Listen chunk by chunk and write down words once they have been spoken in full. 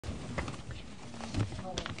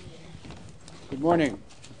Good morning.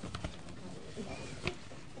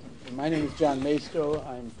 My name is John Maisto.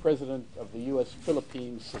 I'm president of the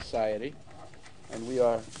U.S.-Philippines Society, and we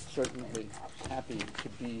are certainly happy to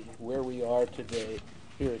be where we are today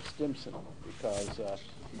here at Stimson because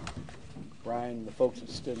Brian and the folks at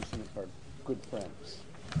Stimson are good friends.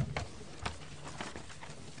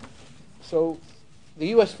 So the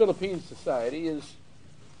U.S.-Philippines Society is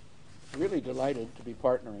really delighted to be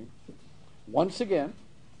partnering once again,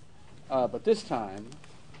 but this time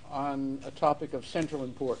on a topic of central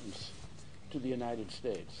importance to the United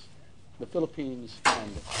States, the Philippines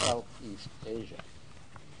and Southeast Asia.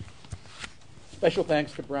 Special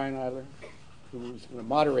thanks to Brian Eiler, who is going to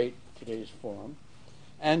moderate today's forum,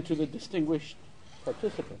 and to the distinguished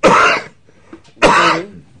participants,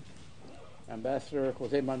 including Ambassador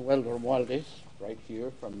Jose Manuel Romualdez, right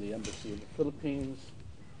here from the Embassy of the Philippines,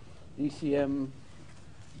 DCM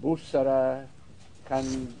Busara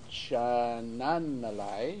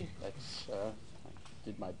Kanchananalai, that's, I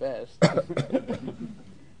did my best.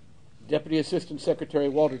 Deputy Assistant Secretary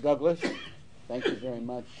Walter Douglas, thank you very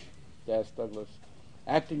much, Das Douglas.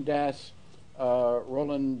 Acting Das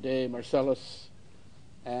Roland de Marcellus,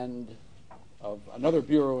 and of another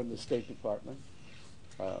bureau in the State Department,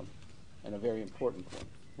 and a very important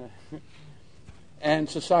one. And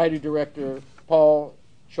Society Director Paul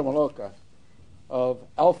Chomoloka of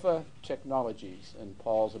Alpha Technologies, and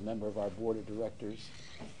Paul's a member of our board of directors,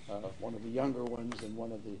 one of the younger ones and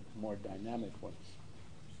one of the more dynamic ones.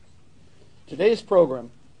 Today's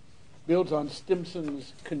program builds on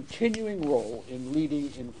Stimson's continuing role in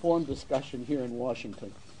leading informed discussion here in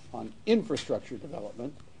Washington on infrastructure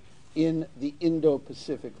development in the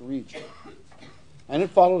Indo-Pacific region. And it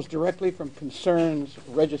follows directly from concerns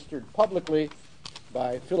registered publicly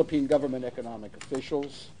by Philippine government economic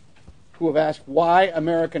officials who have asked why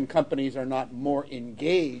American companies are not more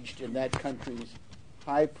engaged in that country's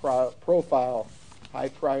high-profile,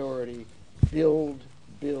 high-priority build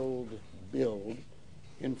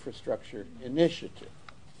infrastructure initiative.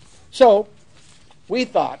 So we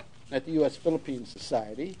thought at the U.S.-Philippines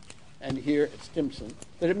Society and here at Stimson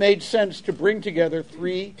that it made sense to bring together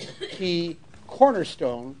three key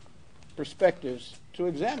cornerstone perspectives to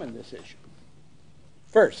examine this issue.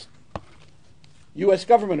 First, U.S.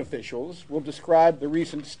 government officials will describe the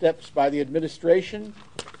recent steps by the administration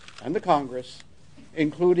and the Congress,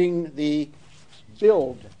 including the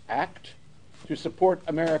BUILD Act, to support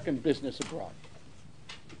American business abroad.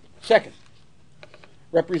 Second,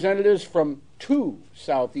 representatives from two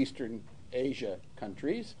Southeastern Asia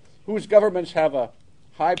countries whose governments have a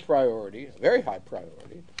high priority, a very high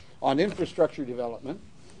priority, on infrastructure development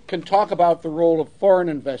can talk about the role of foreign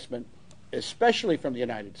investment, especially from the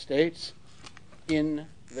United States, in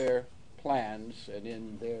their plans and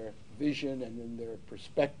in their vision and in their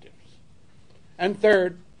perspectives. And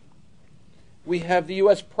third, we have the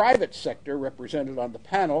U.S. private sector represented on the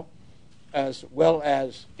panel as well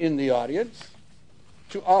as in the audience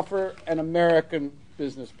to offer an American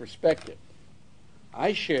business perspective.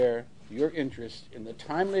 I share your interest in the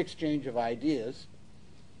timely exchange of ideas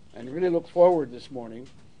and really look forward this morning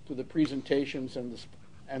to the presentations and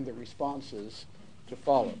the responses to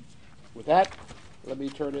follow. With that, let me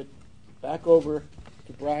turn it back over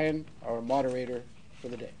to Brian, our moderator for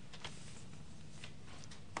the day.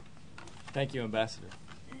 Thank you, Ambassador.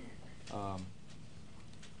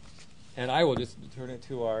 And I will just turn it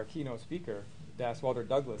to our keynote speaker, Das Walter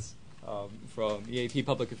Douglas from EAP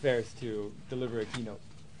Public Affairs, to deliver a keynote.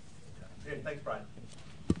 Okay, thanks, Brian.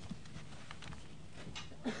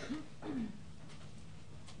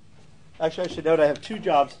 Actually, I should note I have two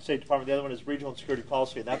jobs at the State Department. The other one is regional and security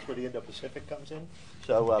policy, and that's where the Indo-Pacific comes in.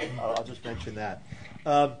 So I'll just mention that.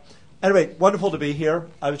 Anyway, wonderful to be here.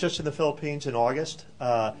 I was just in the Philippines in August,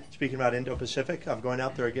 speaking about Indo-Pacific. I'm going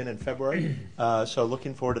out there again in February, so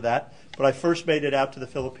looking forward to that. But I first made it out to the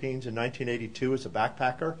Philippines in 1982 as a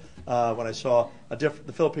backpacker when I saw the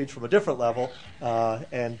Philippines from a different level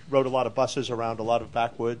and rode a lot of buses around a lot of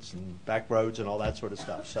backwoods and back roads and all that sort of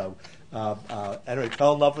stuff. So anyway,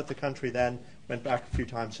 fell in love with the country then. Went back a few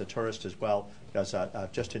times as a tourist as well because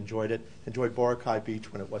I've just enjoyed it. Enjoyed Boracay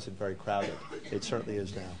Beach when it wasn't very crowded. It certainly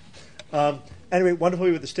is now. Anyway,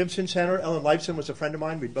 wonderfully with the Stimson Center. Ellen Leifson was a friend of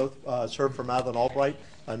mine. We both served for Madeleine Albright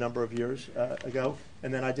a number of years ago.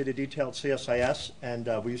 And then I did a detail at CSIS,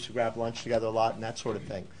 and we used to grab lunch together a lot and that sort of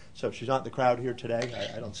thing. So if she's not in the crowd here today,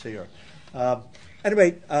 I don't see her.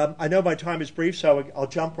 Anyway, I know my time is brief, so I'll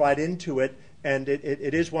jump right into it. And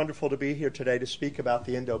it is wonderful to be here today to speak about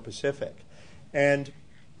the Indo-Pacific. And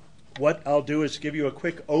what I'll do is give you a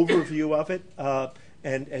quick overview of it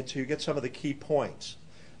and to get some of the key points.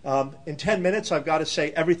 In 10 minutes, I've got to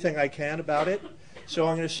say everything I can about it. So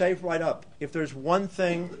I'm going to say right up, if there's one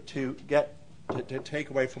thing to take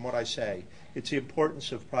away from what I say, it's the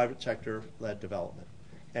importance of private sector-led development.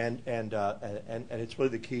 And it's really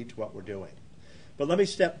the key to what we're doing. But let me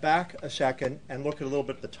step back a second and look at a little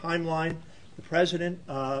bit of the timeline. The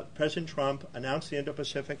President Trump announced the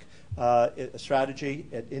Indo-Pacific strategy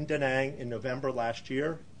in Da Nang in November last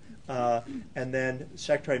year. And then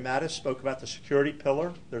Secretary Mattis spoke about the security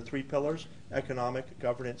pillar. There are 3 pillars: economic,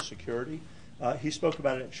 governance, security. He spoke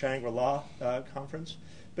about it at Shangri-La conference.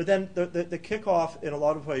 But then the kickoff in a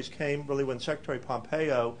lot of ways came really when Secretary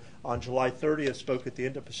Pompeo on July 30th spoke at the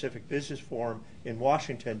Indo-Pacific Business Forum in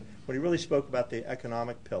Washington, when he really spoke about the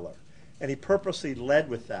economic pillar. And he purposely led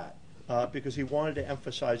with that because he wanted to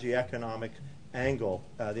emphasize the economic angle,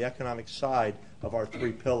 the economic side of our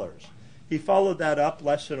 3 pillars. He followed that up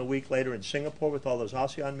less than a week later in Singapore with all those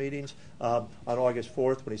ASEAN meetings on August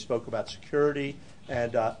 4th when he spoke about security,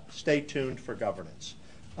 and stay tuned for governance.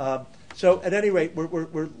 So at any rate,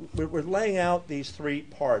 we're laying out these 3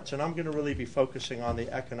 parts, and I'm going to really be focusing on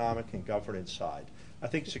the economic and governance side. I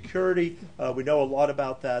think security, we know a lot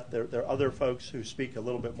about that. There are other folks who speak a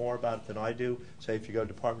little bit more about it than I do, say if you go to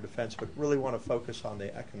Department of Defense, but really want to focus on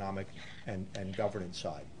the economic and governance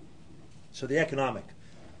side. So the economic,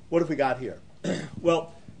 what have we got here?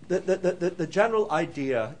 Well, the general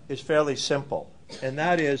idea is fairly simple, and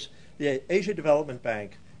that is the Asia Development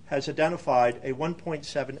Bank has identified a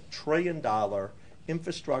 $1.7 trillion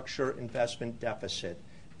infrastructure investment deficit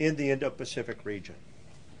in the Indo-Pacific region.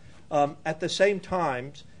 At the same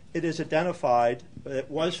time, it is identified, it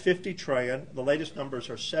was $50 trillion, the latest numbers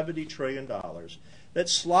are $70 trillion, that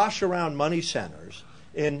slosh around money centers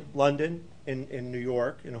in London, in New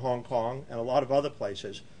York, in Hong Kong, and a lot of other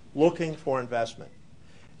places, looking for investment.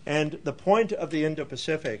 And the point of the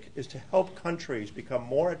Indo-Pacific is to help countries become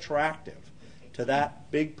more attractive to that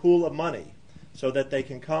big pool of money so that they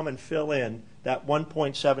can come and fill in that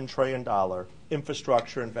 $1.7 trillion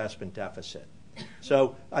infrastructure investment deficit.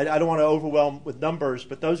 So I don't want to overwhelm with numbers,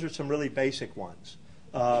 but those are some really basic ones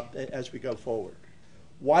as we go forward.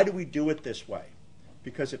 Why do we do it this way?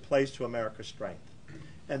 Because it plays to America's strength.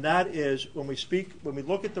 And that is, when we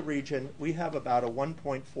look at the region, we have about a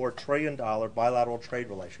 $1.4 trillion bilateral trade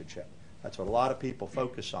relationship. That's what a lot of people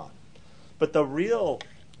focus on. But the real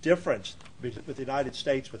difference with the United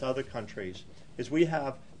States with other countries is we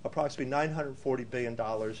have approximately $940 billion in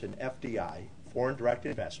FDI, foreign direct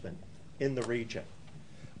investment, in the region.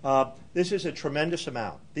 This is a tremendous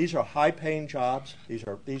amount. These are high-paying jobs. These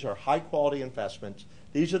are high-quality investments.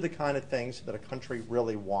 These are the kind of things that a country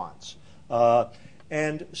really wants.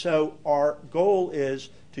 And so our goal is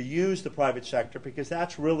to use the private sector, because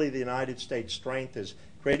that's really the United States' strength, is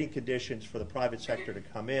creating conditions for the private sector to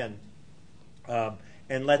come in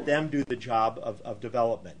and let them do the job of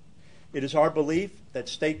development. It is our belief that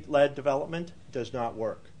state-led development does not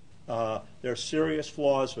work. There are serious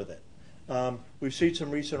flaws with it. We've seen some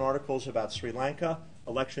recent articles about Sri Lanka,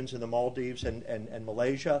 elections in the Maldives and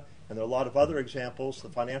Malaysia, and there are a lot of other examples. The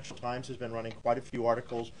Financial Times has been running quite a few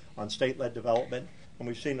articles on state-led development, and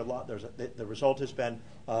we've seen a lot. The result has been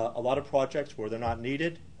a lot of projects where they're not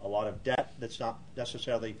needed, a lot of debt that's not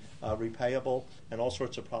necessarily repayable, and all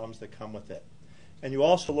sorts of problems that come with it. And you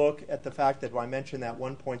also look at the fact that when I mentioned that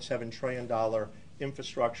 $1.7 trillion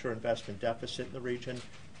infrastructure investment deficit in the region,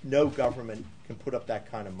 no government can put up that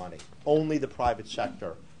kind of money. Only the private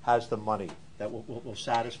sector has the money that will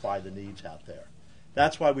satisfy the needs out there.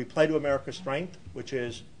 That's why we play to America's strength, which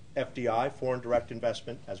is FDI, foreign direct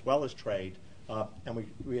investment, as well as trade, and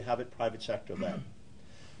we have it private sector led.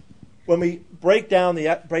 When we break out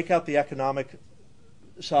the economic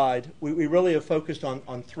side, we really have focused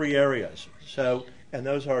on 3 areas. And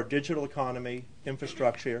those are digital economy,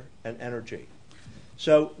 infrastructure, and energy.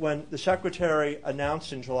 So when the Secretary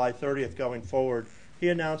announced in July 30th going forward, he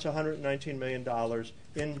announced $119 million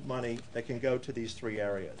in money that can go to these 3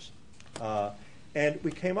 areas. And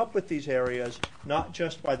we came up with these areas not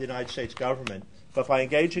just by the United States government, but by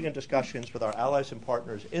engaging in discussions with our allies and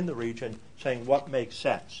partners in the region, saying what makes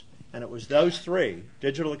sense. And it was those 3,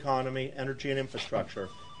 digital economy, energy, and infrastructure,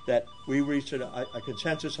 that we reached a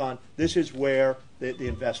consensus on. This is where the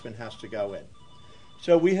investment has to go in.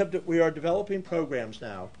 So we are developing programs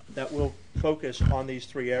now that will focus on these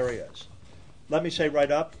 3 areas. Let me say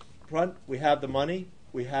right up front, we have the money,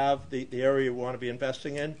 we have the area we want to be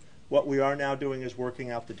investing in. What we are now doing is working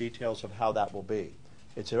out the details of how that will be.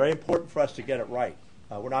 It's very important for us to get it right.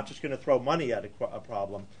 We're not just going to throw money at a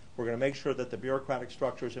problem. We're going to make sure that the bureaucratic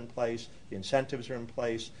structure is in place, the incentives are in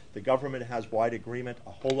place, the government has wide agreement,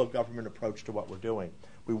 a whole-of-government approach to what we're doing.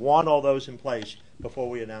 We want all those in place before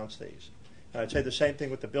we announce these. And I'd say the same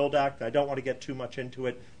thing with the BUILD Act. I don't want to get too much into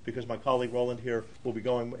it because my colleague Roland here will be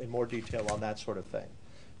going in more detail on that sort of thing.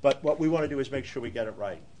 But what we want to do is make sure we get it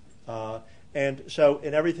right. And so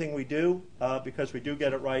in everything we do, because we do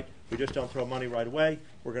get it right, we just don't throw money right away.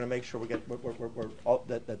 We're going to make sure we get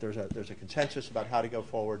that there's a consensus about how to go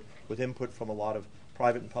forward with input from a lot of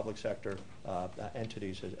private and public sector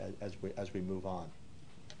entities as we move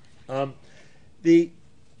on.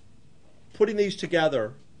 Putting these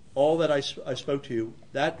together, all that I spoke to you,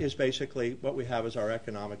 that is basically what we have as our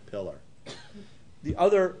economic pillar. The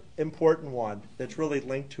other important one that's really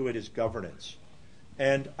linked to it is governance.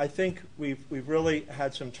 And I think we've really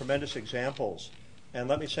had some tremendous examples. And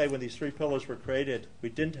let me say, when these three pillars were created, we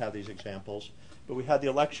didn't have these examples. But we had the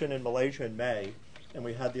election in Malaysia in May, and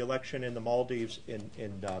we had the election in the Maldives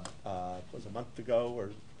was a month ago or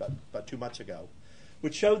about 2 months ago,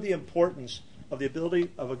 which showed the importance of the ability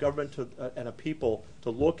of a government and a people to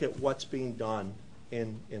look at what's being done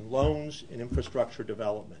in loans, in infrastructure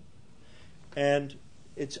development. And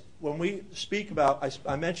it's when we speak about,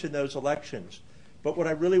 I mentioned those elections, but what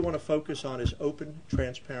I really want to focus on is open,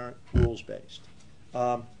 transparent, rules-based.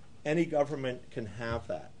 Any government can have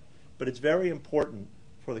that. But it's very important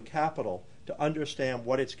for the capital to understand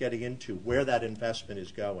what it's getting into, where that investment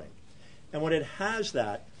is going. And when it has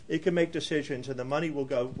that, it can make decisions, and the money will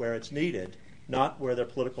go where it's needed, not where there are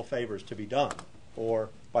political favors to be done or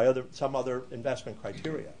by some other investment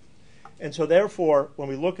criteria. And so therefore, when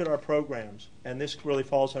we look at our programs, and this really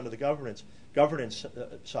falls under the governance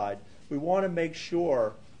side, we want to make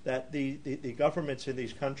sure that the governments in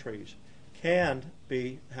these countries can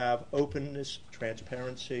have openness,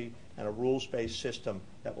 transparency, and a rules-based system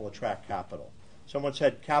that will attract capital. Someone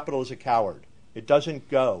said capital is a coward. It doesn't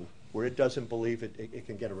go where it doesn't believe it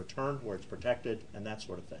can get a return, where it's protected, and that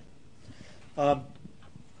sort of thing.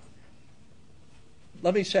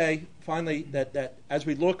 Let me say, finally, that as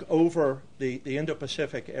we look over the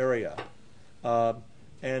Indo-Pacific area,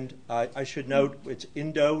 and I should note it's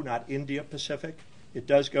Indo, not India-Pacific. It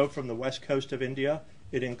does go from the west coast of India.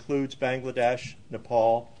 It includes Bangladesh,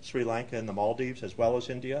 Nepal, Sri Lanka, and the Maldives, as well as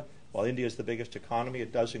India. While India is the biggest economy,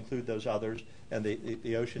 it does include those others and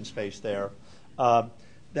the ocean space there.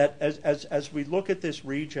 That as we look at this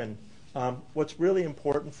region, what's really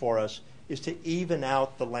important for us is to even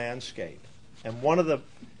out the landscape. And one of the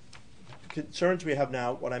concerns we have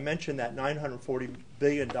now, when I mentioned that $940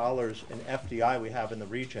 billion in FDI we have in the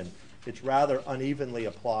region, it's rather unevenly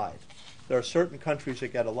applied. There are certain countries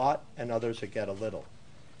that get a lot and others that get a little.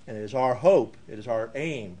 And it is our hope, it is our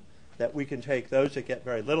aim, that we can take those that get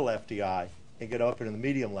very little FDI and get up into the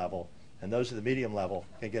medium level, and those at the medium level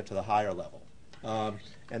can get to the higher level.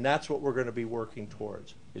 And that's what we're going to be working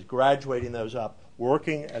towards, is graduating those up,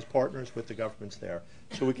 working as partners with the governments there,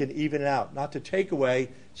 so we can even it out, not to take away,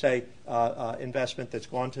 say, investment that's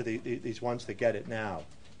gone to these ones that get it now,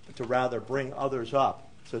 but to rather bring others up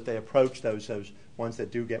so that they approach those ones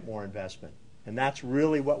that do get more investment. And that's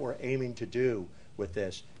really what we're aiming to do with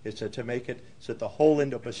this, is to make it so that the whole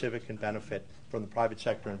Indo-Pacific can benefit from the private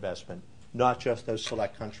sector investment, not just those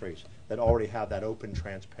select countries that already have that open,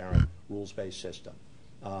 transparent, rules-based system.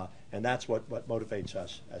 And that's what motivates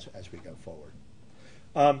us as we go forward.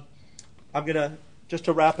 I'm going to, just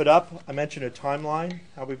to wrap it up, I mentioned a timeline,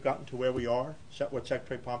 how we've gotten to where we are, what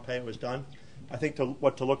Secretary Pompeo has done. I think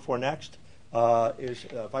what to look for next is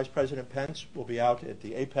Vice President Pence will be out at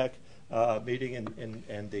the APEC meeting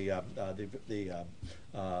and the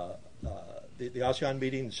ASEAN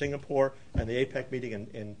meeting in Singapore and the APEC meeting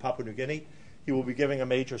in Papua New Guinea. He will be giving a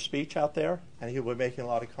major speech out there, and he will be making a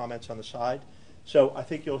lot of comments on the side. So I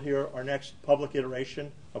think you'll hear our next public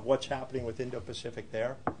iteration of what's happening with Indo-Pacific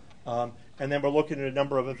there. And then we're looking at a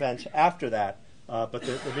number of events after that. But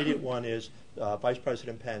the immediate one is Vice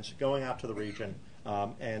President Pence going out to the region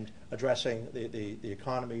and addressing the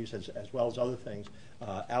economies as well as other things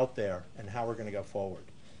out there and how we're going to go forward.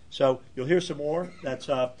 So you'll hear some more. That's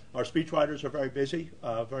our speechwriters are very busy,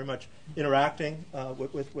 very much interacting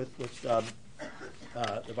with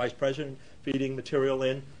the Vice President, feeding material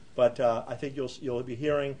in. But I think you'll be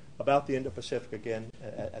hearing about the Indo-Pacific again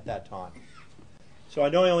at that time. So I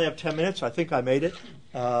know I only have 10 minutes. I think I made it.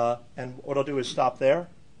 And what I'll do is stop there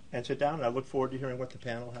and sit down, and I look forward to hearing what the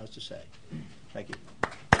panel has to say. Thank you.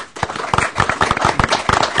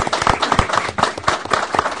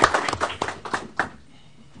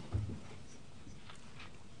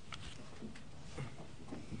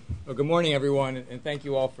 Well, good morning, everyone, and thank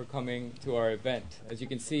you all for coming to our event. As you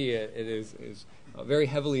can see, it is very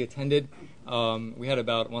heavily attended. We had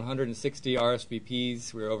about 160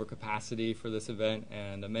 RSVPs. We were over capacity for this event,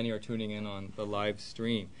 and many are tuning in on the live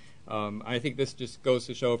stream. I think this just goes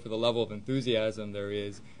to show for the level of enthusiasm there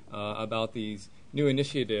is about these new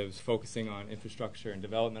initiatives focusing on infrastructure and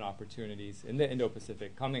development opportunities in the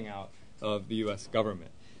Indo-Pacific coming out of the U.S.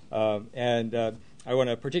 government. I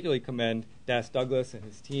want to particularly commend Das Douglas and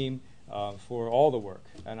his team for all the work.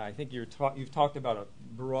 And I think you've talked about a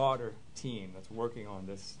broader team that's working on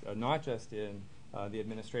this, not just in the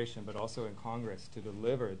administration, but also in Congress to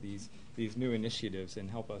deliver these new initiatives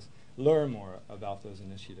and help us learn more about those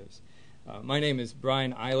initiatives. My name is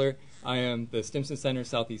Brian Eiler. I am the Stimson Center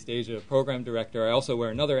Southeast Asia Program Director. I also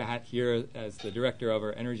wear another hat here as the Director of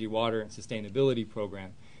our Energy, Water, and Sustainability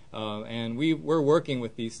Program. And we're working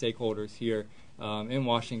with these stakeholders here in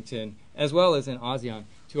Washington, as well as in ASEAN,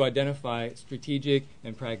 to identify strategic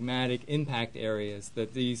and pragmatic impact areas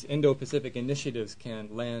that these Indo-Pacific initiatives can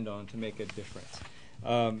land on to make a difference.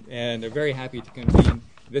 And they're very happy to convene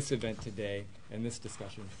this event today and this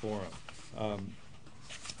discussion forum.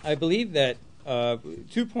 I believe that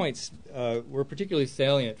 2 points were particularly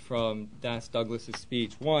salient from Das Douglas's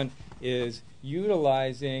speech. One is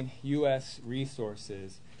utilizing U.S.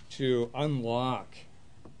 resources to unlock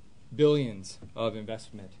billions of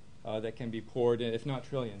investment that can be poured in, if not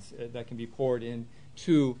trillions, that can be poured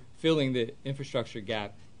into filling the infrastructure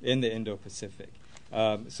gap in the Indo-Pacific.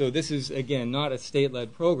 So this is, again, not a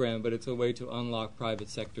state-led program, but it's a way to unlock private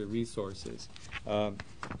sector resources.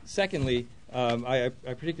 Secondly, I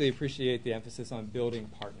particularly appreciate the emphasis on building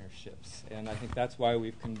partnerships, and I think that's why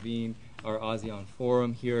we've convened our ASEAN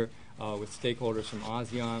Forum here with stakeholders from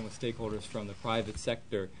ASEAN, with stakeholders from the private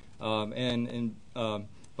sector, and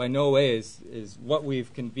by no way is what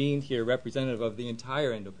we've convened here representative of the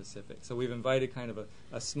entire Indo-Pacific. So we've invited kind of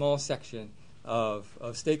a small section of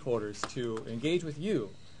stakeholders to engage with you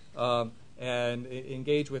and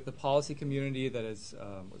engage with the policy community that has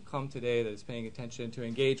come today, that is paying attention, to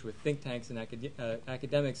engage with think tanks and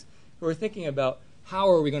academics who are thinking about how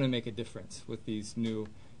are we going to make a difference with these new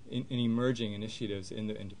and emerging initiatives in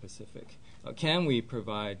the Indo-Pacific. Can we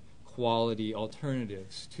provide quality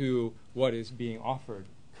alternatives to what is being offered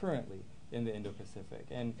currently in the Indo-Pacific,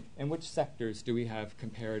 and which sectors do we have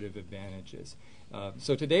comparative advantages?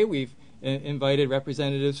 So today we've invited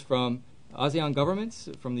representatives from ASEAN governments,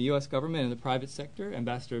 from the U.S. government and the private sector.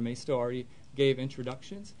 Ambassador Maisto already gave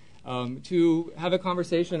introductions, to have a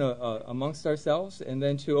conversation amongst ourselves, and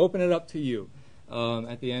then to open it up to you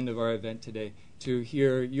at the end of our event today to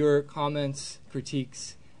hear your comments,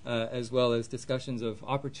 critiques, as well as discussions of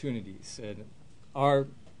opportunities. And our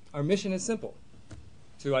mission is simple: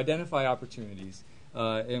 to identify opportunities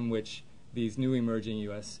in which these new emerging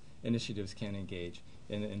U.S. initiatives can engage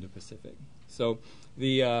in the Indo-Pacific. So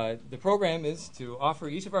the program is to offer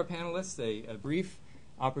each of our panelists a brief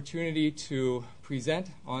opportunity to present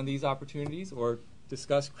on these opportunities or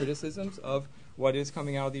discuss criticisms of what is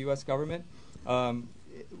coming out of the U.S. government,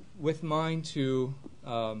 with mind to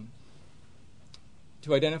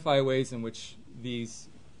identify ways in which these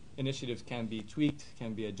initiatives can be tweaked,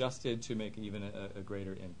 can be adjusted to make even a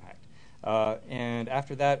greater impact. And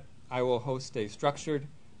after that, I will host a structured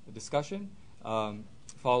discussion,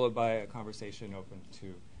 followed by a conversation open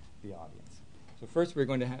to the audience. So first, we're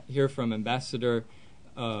going to hear from Ambassador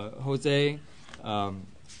Jose.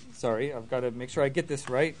 Sorry, I've got to make sure I get this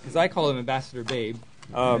right, because I call him Ambassador Babe.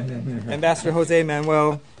 Ambassador Jose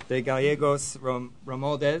Manuel de Gallegos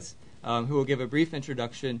Romualdez, who will give a brief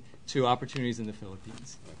introduction to opportunities in the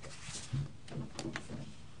Philippines.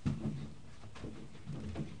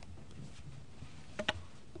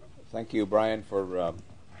 Thank you, Brian, for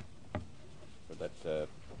that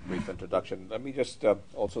brief introduction. Let me just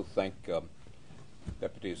also thank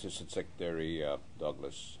Deputy Assistant Secretary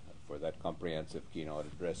Douglas for that comprehensive keynote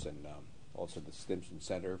address, and also the Stimson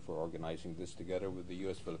Center for organizing this together with the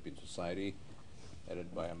U.S.-Philippine Society,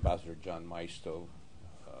 headed by Ambassador John Maisto,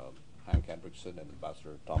 Hank Hendrickson, and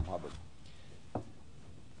Ambassador Tom Hubbard.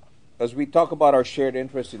 As we talk about our shared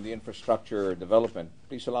interest in the infrastructure development,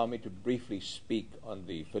 please allow me to briefly speak on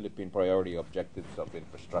the Philippine priority objectives of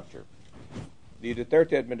infrastructure. The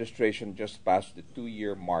Duterte administration just passed the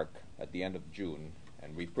 2-year mark at the end of June,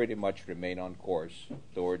 and we pretty much remain on course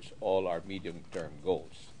towards all our medium-term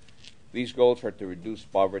goals. These goals are to reduce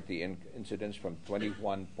poverty incidence from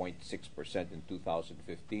 21.6% in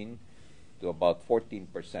 2015 to about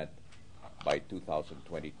 14% by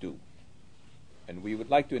 2022. And we would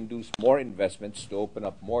like to induce more investments to open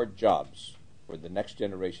up more jobs for the next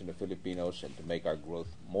generation of Filipinos and to make our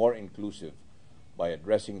growth more inclusive by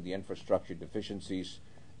addressing the infrastructure deficiencies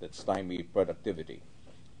that stymie productivity.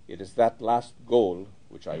 It is that last goal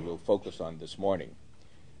which I will focus on this morning.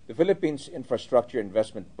 The Philippines Infrastructure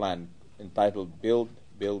Investment Plan, entitled Build,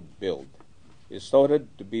 Build, Build, is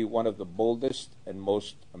touted to be one of the boldest and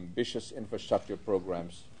most ambitious infrastructure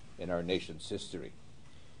programs in our nation's history.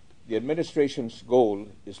 The administration's goal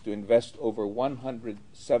is to invest over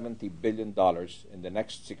 $170 billion in the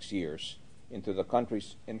next 6 years into the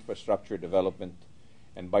country's infrastructure development,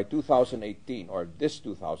 and by 2018, or this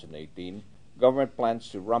 2018, government plans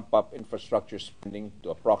to ramp up infrastructure spending to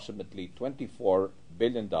approximately $24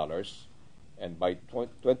 billion, and by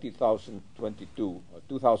 2022,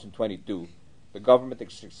 the government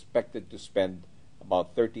is expected to spend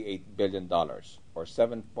about $38 billion, or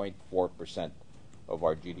 7.4% of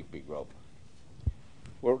our GDP growth.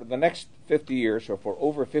 For the next 50 years, or for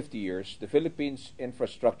over 50 years, the Philippines'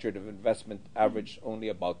 infrastructure investment averaged only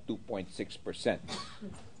about 2.6%,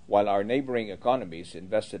 while our neighboring economies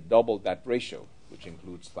invested double that ratio, which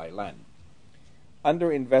includes Thailand.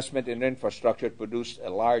 Underinvestment in infrastructure produced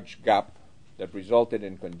a large gap that resulted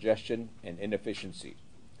in congestion and inefficiency.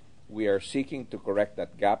 We are seeking to correct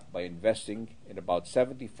that gap by investing in about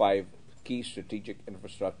 75 key strategic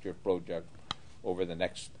infrastructure projects over the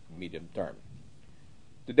next medium term.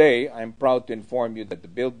 Today, I am proud to inform you that the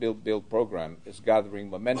Build, Build, Build program is gathering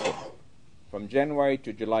momentum. From January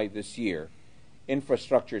to July this year,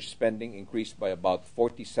 infrastructure spending increased by about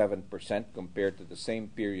 47% compared to the same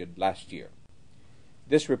period last year.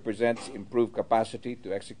 This represents improved capacity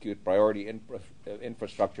to execute priority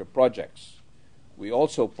infrastructure projects. We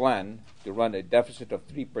also plan to run a deficit of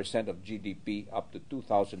 3% of GDP up to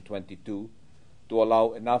 2022 to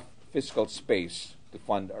allow enough fiscal space to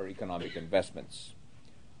fund our economic investments.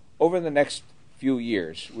 Over the next few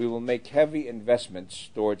years, we will make heavy investments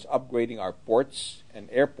towards upgrading our ports and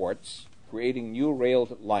airports, creating new rail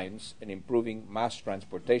lines, and improving mass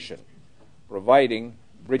transportation, providing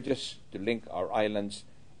bridges to link our islands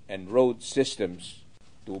and road systems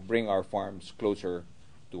to bring our farms closer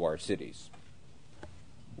to our cities.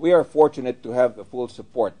 We are fortunate to have the full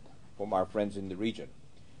support from our friends in the region.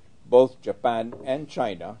 Both Japan and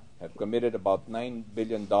China have committed about $9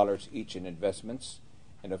 billion each in investments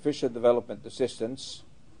and official development assistance,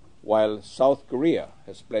 while South Korea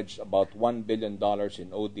has pledged about $1 billion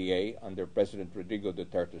in ODA under President Rodrigo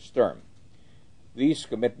Duterte's term. These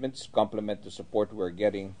commitments complement the support we're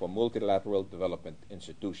getting from multilateral development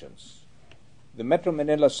institutions. The Metro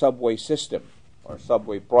Manila subway system, or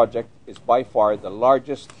subway project, is by far the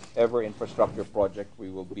largest ever infrastructure project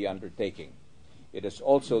we will be undertaking. It is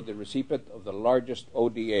also the recipient of the largest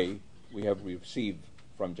ODA we have received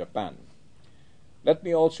from Japan. Let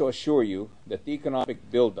me also assure you that the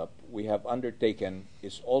economic buildup we have undertaken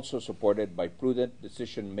is also supported by prudent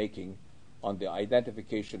decision-making on the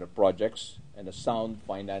identification of projects and a sound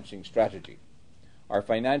financing strategy. Our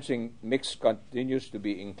financing mix continues to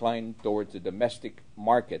be inclined towards the domestic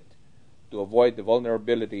market to avoid the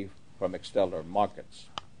vulnerability from external markets.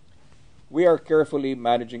 We are carefully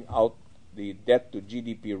managing out the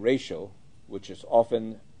debt-to-GDP ratio, which is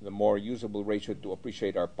often the more usable ratio to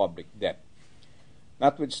appreciate our public debt.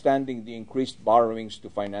 Notwithstanding the increased borrowings to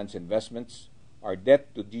finance investments, our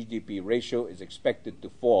debt-to-GDP ratio is expected to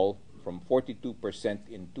fall from 42%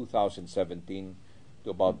 in 2017 to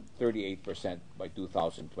about 38% by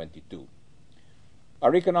 2022.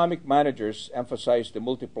 Our economic managers emphasize the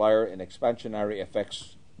multiplier and expansionary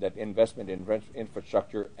effects that investment in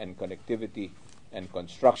infrastructure and connectivity and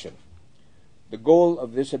construction. The goal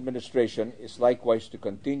of this administration is likewise to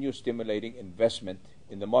continue stimulating investment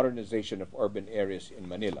in the modernization of urban areas in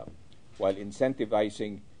Manila, while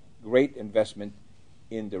incentivizing great investment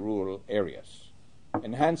in the rural areas.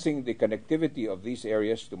 Enhancing the connectivity of these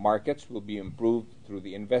areas to markets will be improved through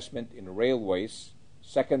the investment in railways,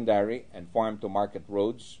 secondary and farm-to-market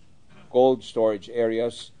roads, cold storage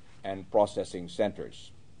areas, and processing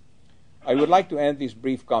centers. I would like to end this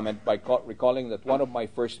brief comment by recalling that one of my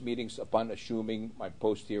first meetings upon assuming my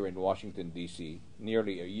post here in Washington, D.C.,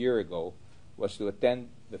 nearly a year ago, was to attend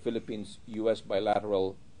the Philippines-U.S.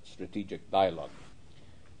 bilateral strategic dialogue.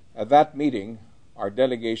 At that meeting, our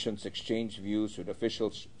delegations exchanged views with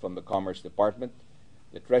officials from the Commerce Department,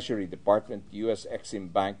 the Treasury Department, U.S.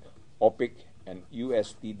 Exim Bank, OPIC, and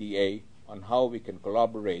USTDA on how we can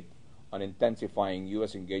collaborate on intensifying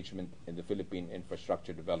U.S. engagement in the Philippine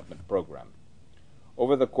Infrastructure Development Program.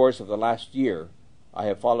 Over the course of the last year, I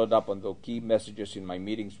have followed up on the key messages in my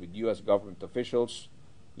meetings with U.S. government officials,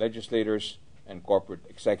 legislators, and corporate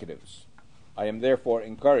executives. I am therefore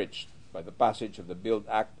encouraged by the passage of the BUILD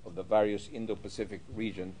Act of the various Indo-Pacific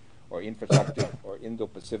region or infrastructure or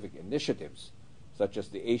Indo-Pacific initiatives, such as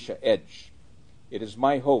the Asia Edge. It is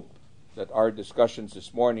my hope that our discussions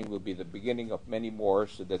this morning will be the beginning of many more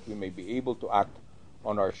so that we may be able to act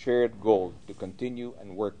on our shared goal to continue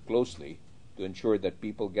and work closely to ensure that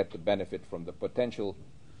people get the benefit from the potential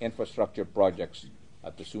infrastructure projects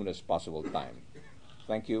at the soonest possible time.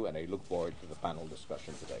 Thank you, and I look forward to the panel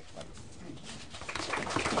discussion today. Thank you.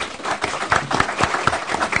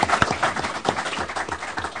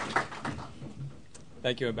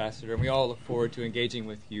 Thank you, Ambassador. And we all look forward to engaging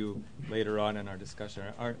with you later on in our discussion.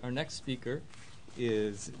 Our next speaker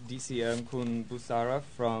is DCM Kun Busara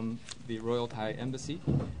from the Royal Thai Embassy,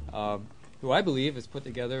 who I believe has put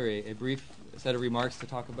together a brief set of remarks to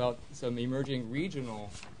talk about some emerging regional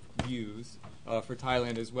views for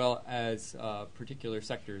Thailand, as well as particular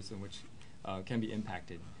sectors in which can be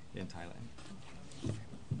impacted in Thailand.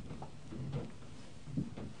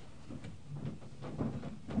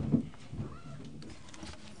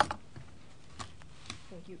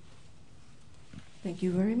 Thank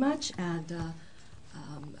you very much, and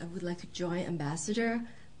I would like to join Ambassador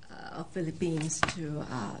of Philippines to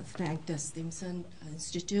thank the Stimson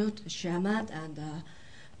Institute, Chairman, and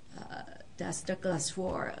Das Douglas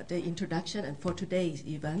for the introduction and for today's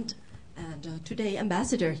event. And today,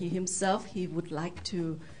 Ambassador, he would like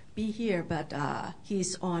to be here, but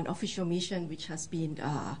he's on official mission, which has been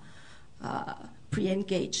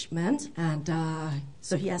pre-engagement, and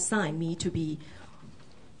so he assigned me to be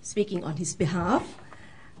speaking on his behalf.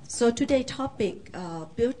 So today's topic,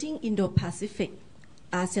 Building Indo-Pacific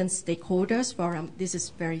ASEAN Stakeholders Forum. This is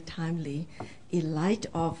very timely in light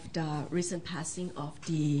of the recent passing of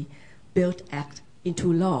the BUILD Act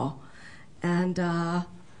into law. And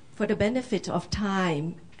for the benefit of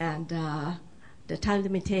time and the time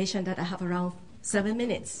limitation that I have around 7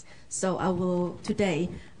 minutes, so I will today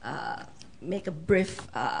make a brief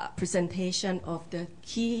presentation of the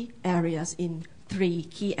key areas in 3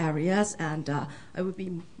 key areas, and I would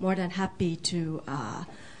be more than happy to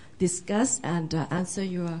discuss and answer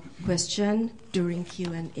your question during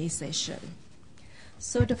Q&A session.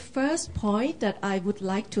 So the first point that I would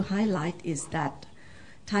like to highlight is that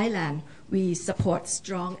Thailand, we support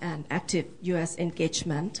strong and active U.S.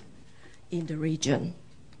 engagement in the region,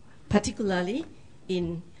 particularly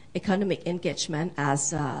in economic engagement,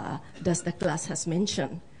 as Das Douglas has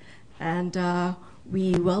mentioned. And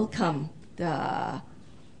we welcome the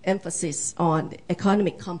emphasis on the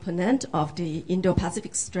economic component of the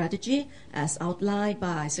Indo-Pacific strategy as outlined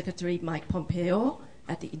by Secretary Mike Pompeo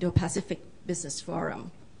at the Indo-Pacific Business Forum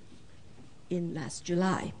in last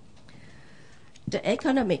July. The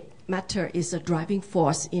economic matter is a driving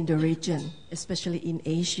force in the region, especially in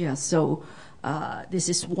Asia. So this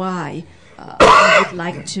is why I would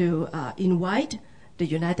like to invite the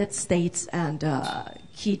United States and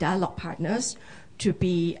key dialogue partners to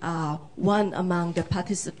be one among the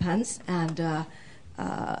participants and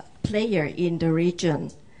player in the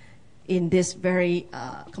region in this very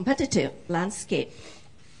competitive landscape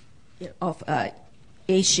of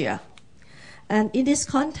Asia. And in this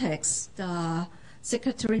context,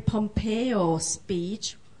 Secretary Pompeo's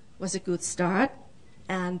speech was a good start.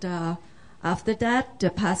 And after that,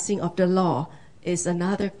 the passing of the law is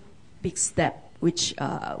another big step, which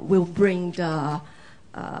will bring the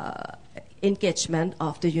engagement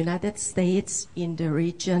of the United States in the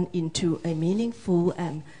region into a meaningful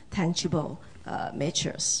and tangible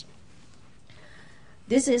measures.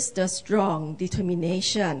 This is the strong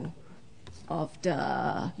determination of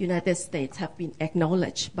the United States have been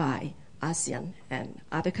acknowledged by ASEAN and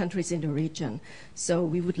other countries in the region. So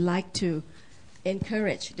we would like to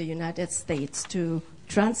encourage the United States to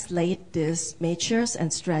translate these measures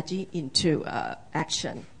and strategy into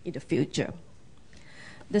action in the future.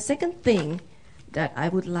 The second thing that I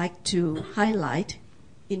would like to highlight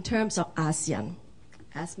in terms of ASEAN.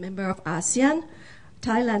 As member of ASEAN,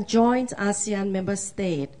 Thailand joins ASEAN member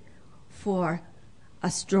state for a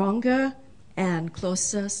stronger and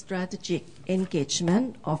closer strategic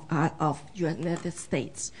engagement of United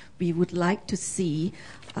States. We would like to see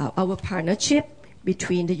our partnership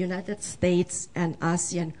between the United States and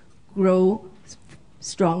ASEAN grow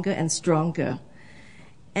stronger and stronger.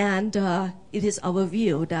 And it is our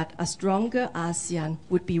view that a stronger ASEAN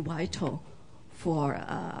would be vital for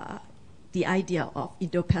the idea of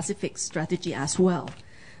Indo-Pacific strategy as well.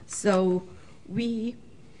 So we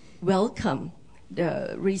welcome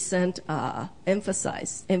the recent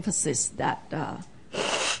emphasis that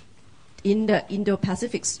in the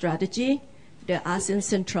Indo-Pacific strategy, the ASEAN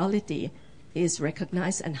centrality is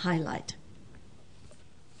recognized and highlighted.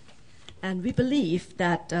 And we believe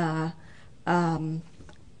that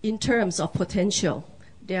in terms of potential,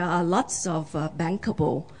 there are lots of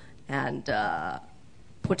bankable and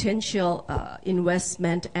potential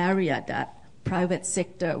investment area that private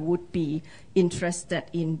sector would be interested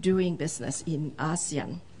in doing business in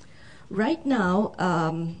ASEAN. Right now,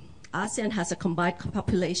 ASEAN has a combined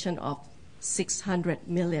population of 600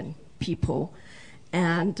 million people,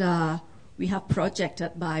 and we have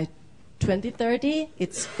projected by 2030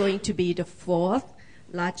 it's going to be the fourth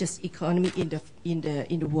largest economy in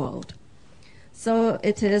the world. So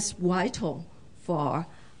it is vital for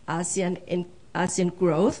ASEAN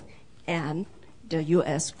growth and the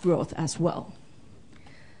U.S. growth as well.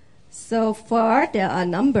 So far, there are a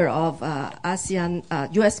number of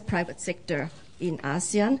U.S. private sector in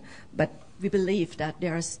ASEAN, but we believe that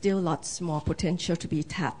there are still lots more potential to be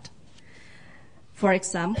tapped. For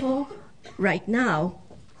example, right now,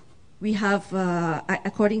 we have,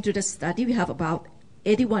 according to the study, we have about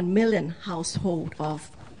 81 million households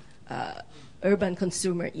of urban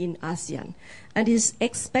consumer in ASEAN. And it is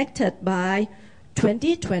expected by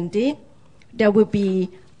 2020, there will be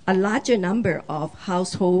a larger number of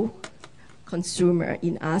household consumer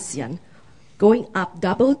in ASEAN, going up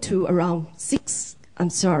double to around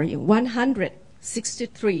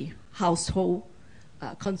 163 household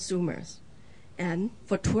consumers. And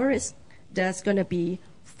for tourists, there's going to be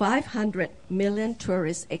 500 million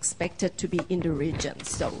tourists expected to be in the region.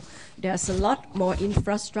 So there's a lot more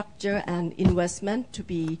infrastructure and investment to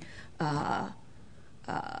be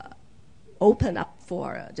opened up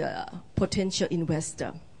for the potential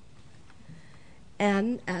investor.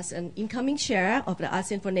 And as an incoming chair of the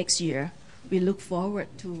ASEAN for next year, we look forward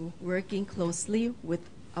to working closely with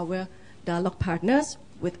our dialogue partners,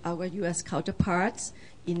 with our U.S. counterparts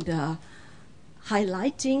in the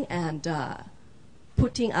highlighting and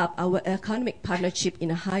putting up our economic partnership in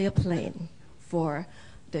a higher plane for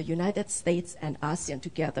the United States and ASEAN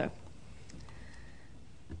together.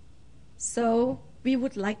 So we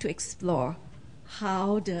would like to explore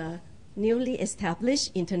how the newly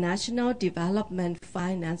established International Development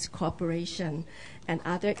Finance Corporation and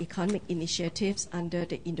other economic initiatives under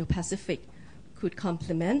the Indo-Pacific could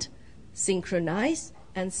complement, synchronize,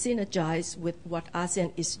 and synergize with what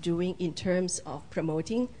ASEAN is doing in terms of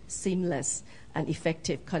promoting seamless and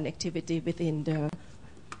effective connectivity within the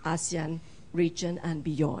ASEAN region and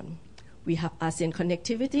beyond. We have ASEAN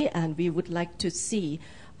connectivity, and we would like to see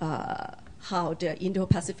how the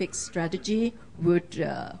Indo-Pacific strategy would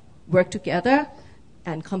work together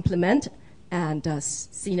and complement and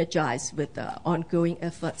synergize with the ongoing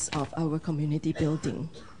efforts of our community building.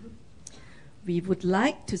 We would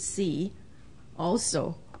like to see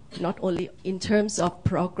also, not only in terms of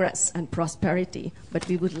progress and prosperity, but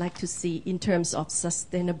we would like to see in terms of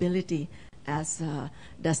sustainability, as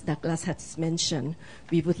Douglas has mentioned.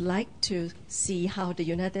 We would like to see how the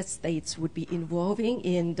United States would be involving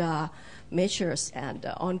in the measures and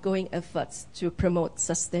ongoing efforts to promote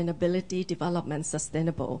sustainability, development,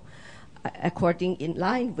 sustainable, according in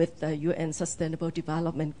line with the UN Sustainable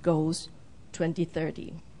Development Goals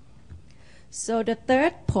 2030. So the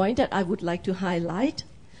third point that I would like to highlight,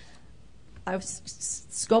 I was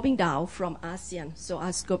scoping down from ASEAN, so I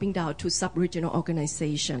was scoping down to sub-regional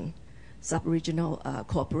organization, sub-regional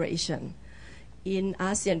cooperation. In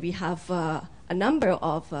ASEAN, we have a number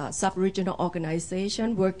of sub-regional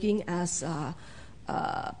organizations working as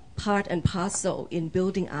part and parcel in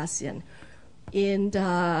building ASEAN.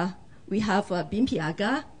 We have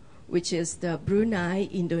BIMPIAGA, which is the Brunei,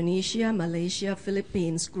 Indonesia, Malaysia,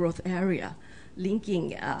 Philippines growth area,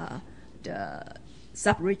 linking the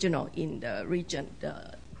sub-regional in the region,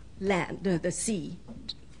 the land, the sea,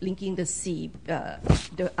 linking the sea,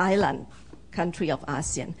 the island country of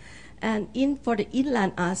ASEAN. And for the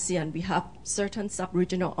inland ASEAN, we have certain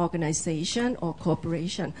sub-regional organization or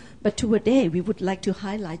cooperation. But today, we would like to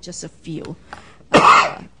highlight just a few.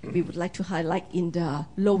 We would like to highlight in the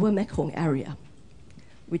lower Mekong area,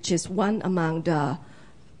 which is one among the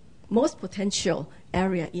most potential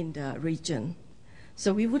area in the region.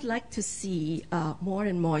 So we would like to see more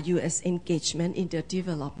and more U.S. engagement in the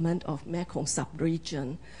development of Mekong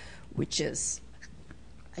sub-region, which is,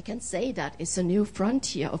 I can say that it's a new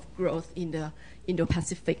frontier of growth in the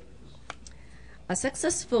Indo-Pacific. A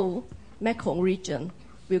successful Mekong region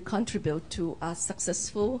will contribute to a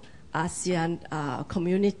successful ASEAN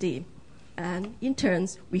community. And in turn,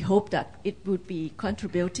 we hope that it would be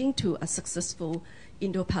contributing to a successful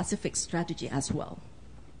Indo-Pacific strategy as well.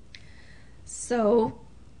 So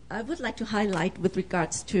I would like to highlight with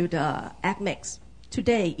regards to the ACMEX.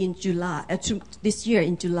 Today in July, this year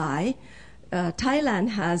in July, Thailand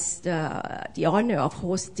has the honor of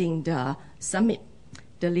hosting the summit,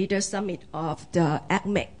 the leader summit of the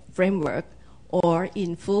ACMEC framework or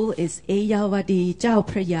in full is Ayeyawadi Chao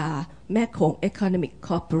Phraya Mekong Economic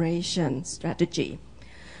Cooperation Strategy,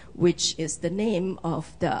 which is the name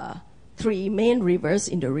of the 3 main rivers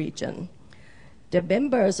in the region. The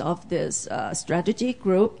members of this strategy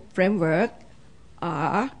group framework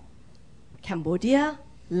are Cambodia,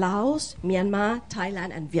 Laos, Myanmar,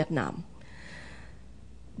 Thailand, and Vietnam.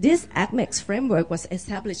 This ACMEX framework was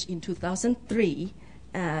established in 2003,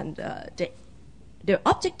 and the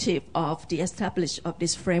objective of the establishment of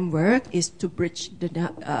this framework is to bridge the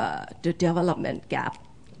development gap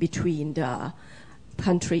between the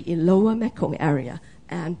country in Lower Mekong area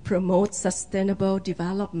and promote sustainable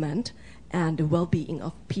development and the well-being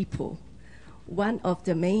of people. One of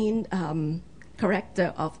the main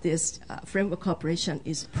character of this framework cooperation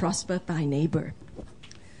is prosper thy neighbor.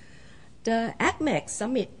 The ACMEX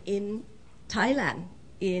summit in Thailand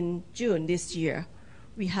in June this year,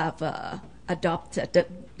 we have adopted,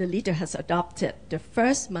 the leader has adopted the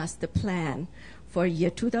first master plan for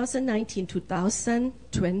year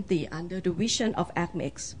 2019-2020 under the vision of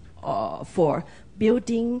ACMEX for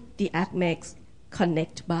building the ACMEX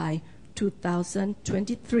Connect by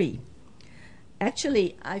 2023.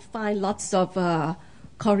 Actually, I find lots of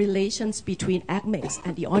correlations between ACMEX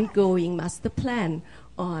and the ongoing master plan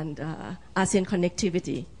on ASEAN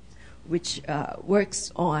connectivity, which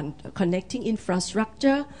works on connecting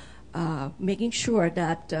infrastructure, making sure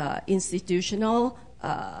that institutional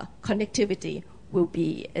connectivity will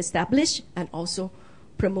be established, and also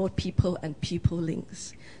promote people and people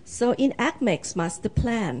links. So in ACMEX master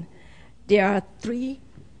plan, there are 3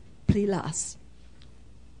 pillars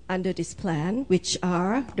under this plan, which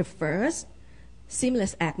are the first,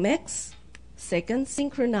 seamless ACMEX, second,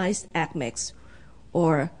 synchronized ACMEX,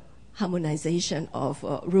 or harmonization of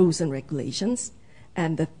rules and regulations,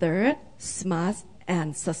 and the third, smart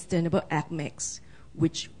and sustainable ACMEX,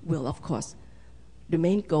 which will, of course, the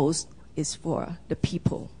main goals is for the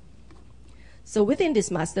people. So within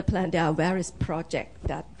this master plan, there are various projects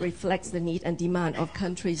that reflects the need and demand of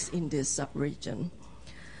countries in this sub-region.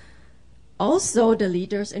 Also, the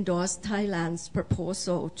leaders endorsed Thailand's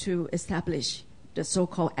proposal to establish the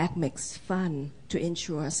so-called ACMEX Fund to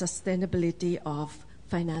ensure sustainability of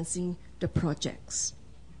financing the projects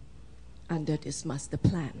under this master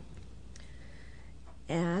plan.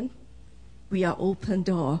 And we are open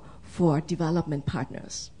door for development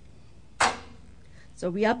partners. So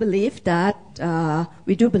we do believe that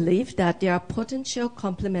there are potential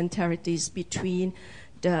complementarities between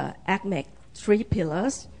the ACMEX 3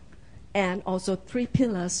 pillars and also 3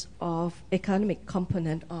 pillars of economic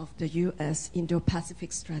component of the U.S.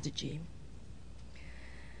 Indo-Pacific strategy.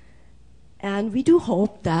 And we do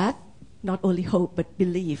hope that, not only hope, but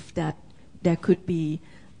believe that there could be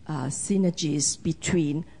synergies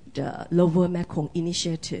between the Lower Mekong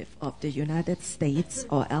Initiative of the United States,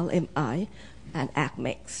 or LMI, and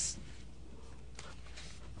ACMEX.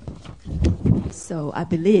 So I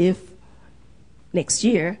believe next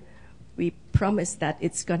year, we promise that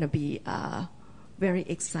it's going to be a very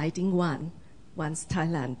exciting one. Once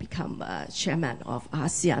Thailand becomes chairman of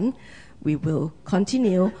ASEAN, we will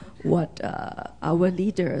continue what our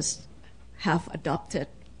leaders have adopted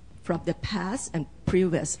from the past and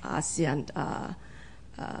previous ASEAN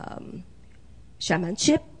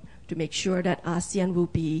chairmanship to make sure that ASEAN will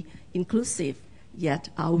be inclusive, yet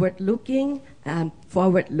outward-looking and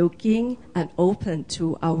forward-looking and open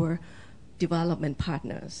to our development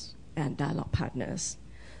partners and dialogue partners.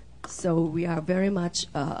 So we are very much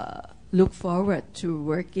look forward to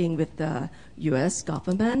working with the U.S.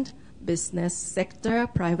 government, business sector,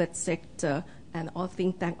 private sector, and all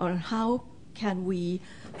think tank on how we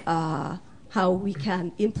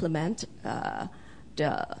can implement the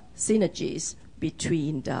synergies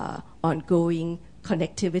between the ongoing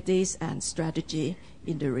connectivities and strategy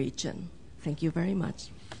in the region. Thank you very much.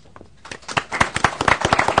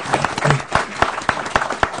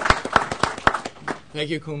 Thank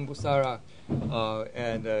you, Kumbusara,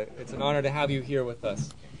 and it's an honor to have you here with us.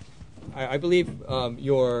 I believe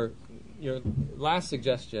your last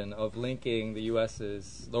suggestion of linking the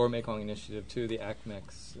U.S.'s Lower Mekong Initiative to the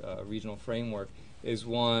ACMEX regional framework is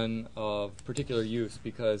one of particular use,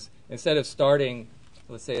 because instead of starting,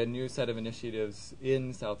 let's say, a new set of initiatives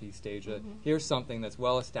in Southeast Asia, here's something that's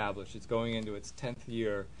well established. It's going into its 10th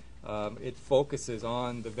year. It focuses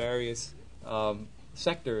on the various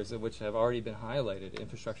sectors of which have already been highlighted: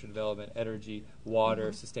 infrastructure development, energy,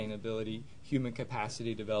 water, sustainability, human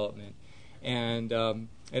capacity development. And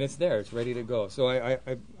it's there. It's ready to go. So I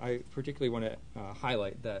particularly want to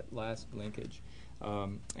highlight that last linkage.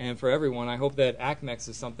 And for everyone, I hope that ACMEX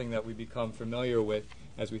is something that we become familiar with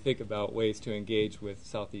as we think about ways to engage with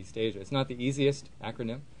Southeast Asia. It's not the easiest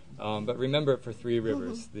acronym, but remember it for three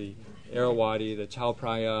rivers, the Irrawaddy, the Chao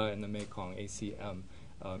Phraya, and the Mekong, ACM,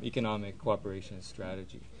 Economic Cooperation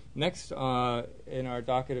Strategy. Next in our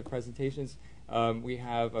docket of presentations, we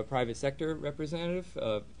have a private sector representative,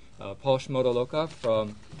 Paul Shmodoloka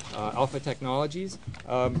from Alpha Technologies.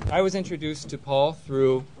 I was introduced to Paul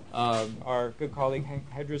through our good colleague Hank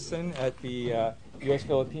Hedrison at the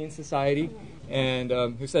U.S.-Philippines Society, and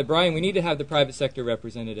who said, Brian, we need to have the private sector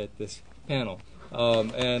represented at this panel.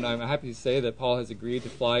 And I'm happy to say that Paul has agreed to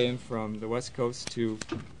fly in from the West Coast to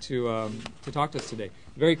talk to us today.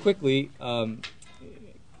 Very quickly,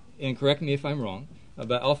 and correct me if I'm wrong,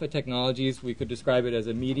 but Alpha Technologies, we could describe it as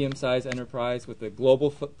a medium-sized enterprise with a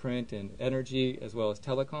global footprint in energy as well as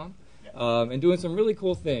telecom, and doing some really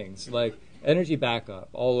cool things like energy backup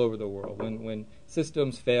all over the world. When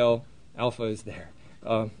systems fail, Alpha is there.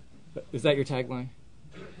 Is that your tagline?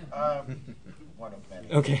 One of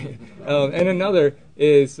many. Okay. And another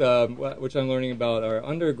is, which I'm learning about, are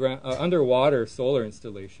underwater solar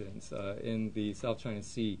installations in the South China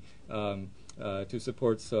Sea to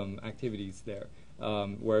support some activities there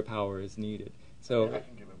where power is needed. So, I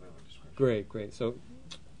can give a bit of a description. Great. So,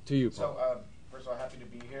 to you, Paul. So, first of all, happy to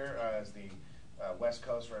be here as the West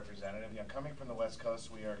Coast representative. Coming from the West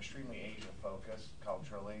Coast, we are extremely Asia-focused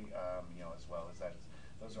culturally, as well as that.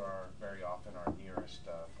 Those are very often our nearest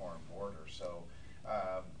foreign border. So,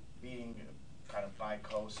 being kind of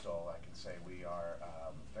bi-coastal, I can say we are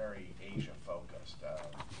very Asia-focused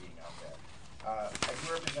being out there. I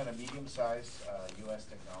do represent a medium-sized U.S.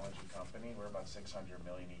 technology company. We're about $600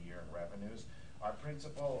 million a year in revenues. Our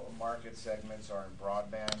principal market segments are in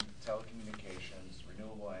broadband, telecommunications,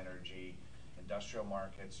 renewable energy, industrial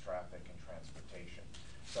markets, traffic, and transportation.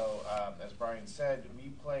 So, as Brian said, we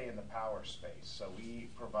play in the power space. So we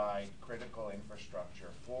provide critical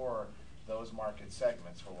infrastructure for those market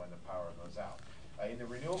segments for when the power goes out. In the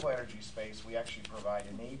renewable energy space, we actually provide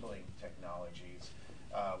enabling technologies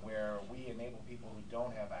where we enable people who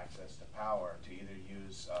don't have access to power to either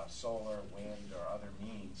use solar, wind, or other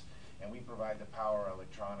means. And we provide the power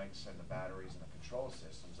electronics and the batteries and the control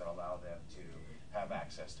systems that allow them to have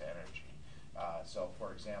access to energy. So,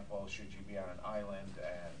 for example, should you be on an island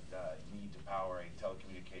and need to power a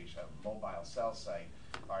telecommunication mobile cell site,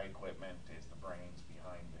 our equipment is the brains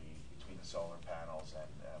between the solar panels, and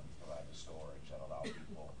provide the storage that allow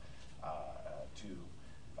people to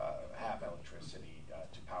have electricity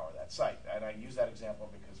to power that site. And I use that example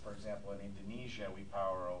because, for example, in Indonesia, we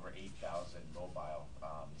power over 8,000 mobile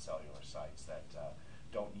cellular sites that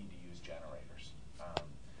don't need to use generators.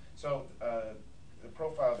 The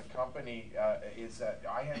profile of the company is that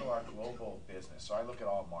I handle our global business. So I look at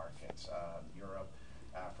all markets, Europe,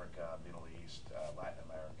 Africa, Middle East, Latin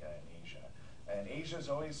America, and Asia. And Asia has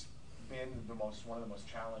always been one of the most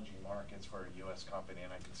challenging markets for a U.S. company.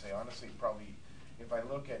 And I can say, honestly, probably if I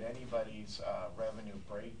look at anybody's revenue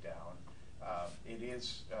breakdown, it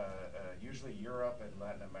is usually Europe and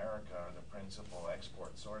Latin America are the principal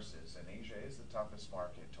export sources, and Asia is the toughest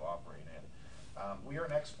market to operate in. We are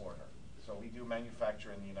an exporter. So we do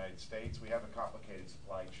manufacture in the United States. We have a complicated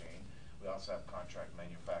supply chain. We also have contract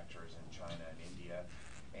manufacturers in China and India,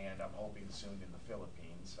 and I'm hoping soon in the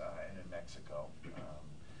Philippines and in Mexico.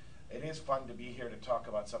 It is fun to be here to talk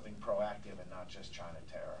about something proactive and not just China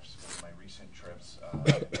tariffs, because my recent trips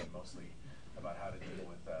have been mostly about how to deal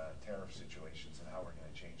with tariff situations and how we're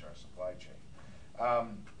going to change our supply chain.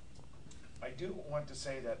 I do want to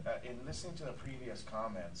say that in listening to the previous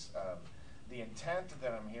comments, the intent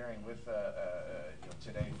that I'm hearing with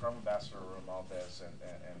today from Ambassador Romualdez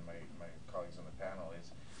and my colleagues on the panel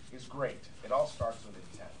is great. It all starts with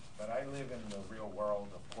intent. But I live in the real world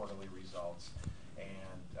of quarterly results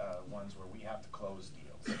and ones where we have to close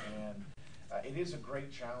deals. And it is a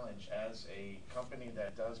great challenge as a company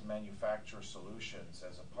that does manufacture solutions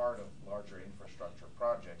as a part of larger infrastructure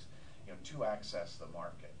projects, to access the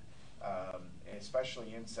market.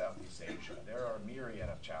 Especially in Southeast Asia. There are a myriad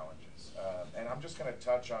of challenges. And I'm just going to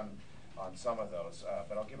touch on some of those,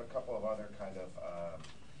 but I'll give a couple of other kind of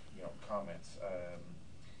comments.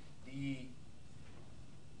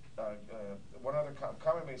 One other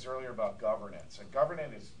comment made earlier about governance. And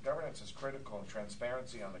governance is critical, and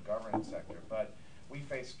transparency on the governance sector, but we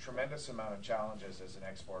face a tremendous amount of challenges as an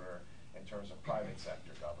exporter in terms of private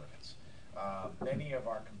sector governance. Many of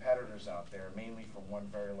our competitors out there, mainly from one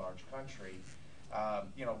very large country,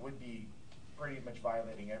 would be pretty much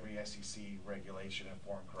violating every SEC regulation and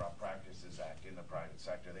Foreign Corrupt Practices Act in the private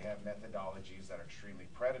sector. They have methodologies that are extremely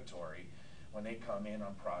predatory when they come in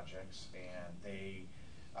on projects, and they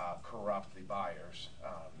corrupt the buyers.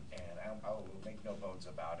 And I will make no bones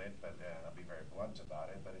about it, but I'll be very blunt about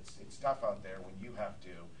it. But it's tough out there when you have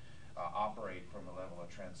to operate from a level of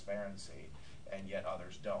transparency, and yet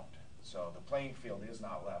others don't. So the playing field is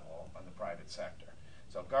not level on the private sector.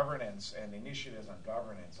 So governance and initiatives on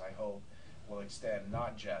governance, I hope, will extend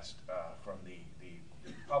not just from the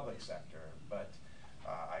public sector, but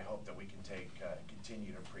I hope that we can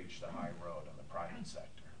continue to preach the high road on the private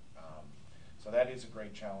sector. So that is a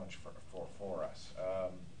great challenge for us.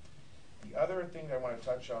 The other thing that I want to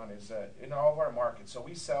touch on is that in all of our markets, so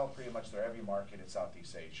we sell pretty much through every market in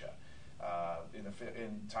Southeast Asia.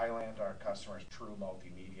 In Thailand, our customer is True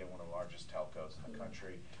Multimedia, one of the largest telcos in the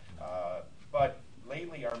country. But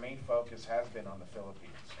lately, our main focus has been on the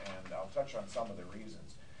Philippines, and I'll touch on some of the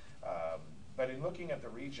reasons. But in looking at the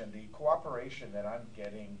region, the cooperation that I'm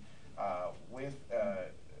getting with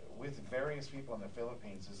various people in the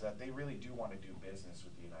Philippines is that they really do want to do business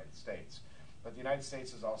with the United States. But the United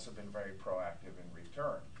States has also been very proactive in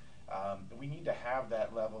return. We need to have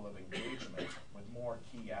that level of engagement with more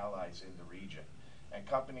key allies in the region. And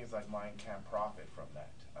companies like mine can profit from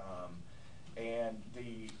that. And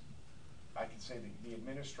I can say the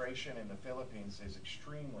administration in the Philippines is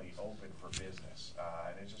extremely open for business.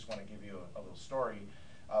 And I just want to give you a little story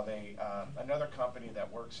of another company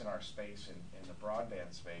that works in our space, in the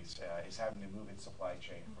broadband space, is having to move its supply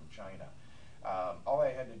chain from China. All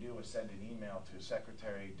I had to do was send an email to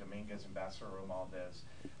Secretary Dominguez, Ambassador Romualdez,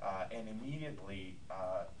 and immediately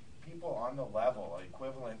people on the level,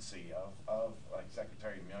 equivalency of like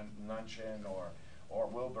Secretary Mnuchin or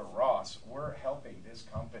Wilbur Ross, were helping this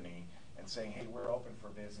company and saying, hey, we're open for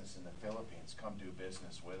business in the Philippines. Come do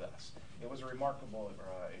business with us. It was a remarkable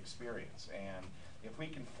experience. And if we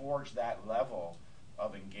can forge that level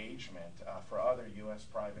of engagement for other U.S.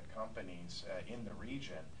 private companies in the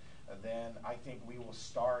region, then I think we will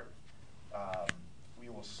start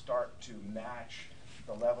to match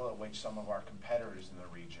the level at which some of our competitors in the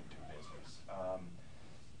region do business.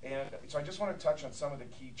 And so I just want to touch on some of the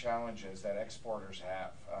key challenges that exporters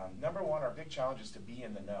have. Number one, our big challenge is to be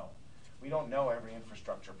in the know. We don't know every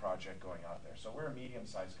infrastructure project going out there. So we're a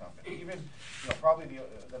medium-sized company. Even, probably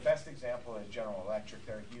the best example is General Electric.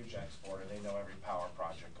 They're a huge exporter. They know every power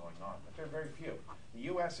project going on, but they're very few. The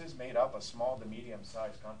U.S. is made up of small to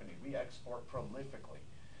medium-sized companies. We export prolifically,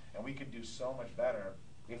 and we could do so much better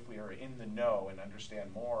if we are in the know and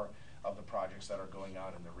understand more of the projects that are going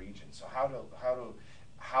on in the region. So how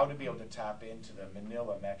to be able to tap into the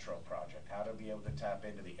Manila Metro project, how to be able to tap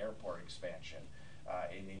into the airport expansion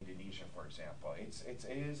in Indonesia, for example. It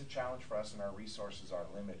is a challenge for us, and our resources are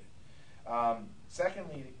limited.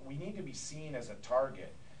 Secondly, we need to be seen as a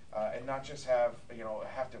target and not just have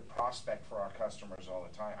to prospect for our customers all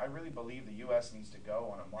the time. I really believe the U.S. needs to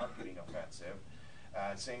go on a marketing offensive,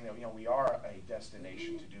 saying that we are a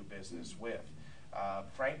destination to do business with.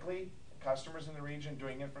 Frankly, customers in the region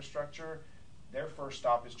doing infrastructure, their first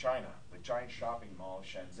stop is China, the giant shopping mall of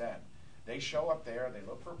Shenzhen. They show up there, they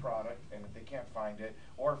look for product, and if they can't find it,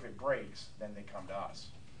 or if it breaks, then they come to us.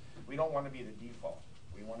 We don't want to be the default.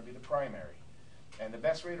 We want to be the primary. And the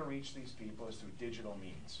best way to reach these people is through digital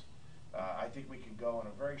means. I think we can go on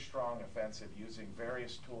a very strong offensive using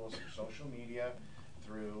various tools through social media,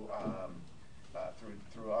 through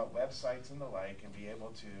websites and the like, and be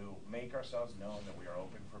able to make ourselves known that we are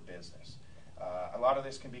open for business. A lot of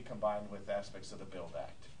this can be combined with aspects of the BUILD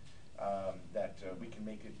Act. That we can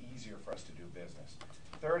make it easier for us to do business.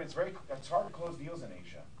 Third, it's hard to close deals in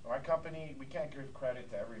Asia. My company, we can't give credit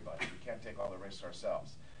to everybody. We can't take all the risks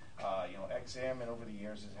ourselves. XM and over the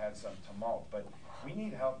years has had some tumult, but we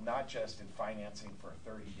need help not just in financing for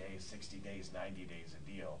 30 days, 60 days, 90 days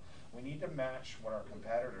a deal. We need to match what our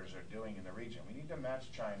competitors are doing in the region. We need to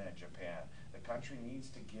match China and Japan. The country needs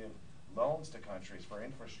to give loans to countries for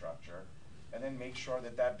infrastructure, and then make sure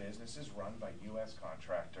that that business is run by U.S.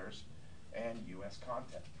 contractors and U.S.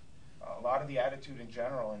 content. A lot of the attitude in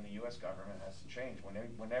general in the U.S. government has to change.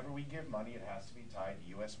 Whenever we give money, it has to be tied to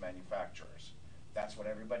U.S. manufacturers. That's what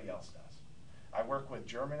everybody else does. I work with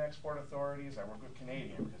German export authorities. I work with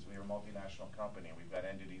Canadian because we are a multinational company. We've got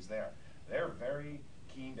entities there. They're very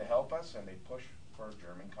keen to help us, and they push for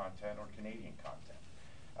German content or Canadian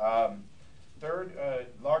content. Third,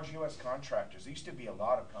 large U.S. contractors. There used to be a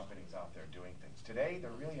lot of companies out there doing things. Today,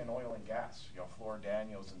 they're really in oil and gas, Fluor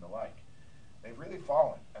Daniels and the like. They've really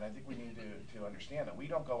fallen, and I think we need to understand that we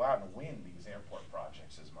don't go out and win these airport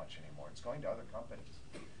projects as much anymore. It's going to other companies.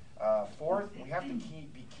 Fourth, we have to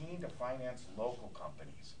be keen to finance local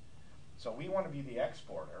companies. So we want to be the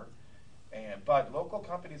exporter, But local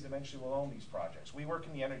companies eventually will own these projects. We work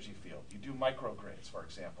in the energy field. You do microgrids, for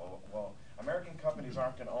example. Well, American companies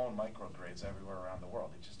aren't going to own microgrids everywhere around the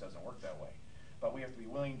world. It just doesn't work that way. But we have to be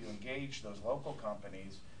willing to engage those local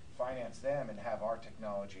companies, finance them, and have our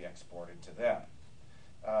technology exported to them.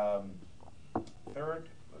 Third,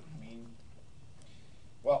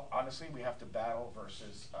 well, honestly, we have to battle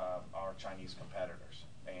versus our Chinese competitors.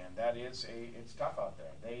 And that is, it's tough out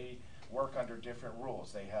there. They work under different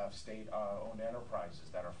rules. They have state-owned enterprises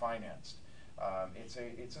that are financed.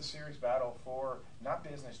 It's a serious battle for not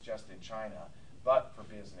business just in China, but for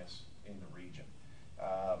business in the region.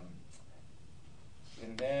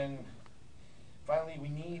 And then finally, we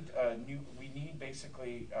need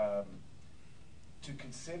basically to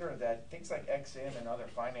consider that things like XM and other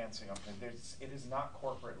financing, it is not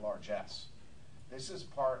corporate largesse. This is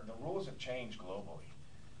the rules have changed globally.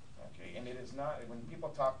 Okay, and it is not, when people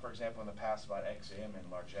talk, for example, in the past about XM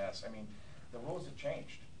and largesse, I mean, the rules have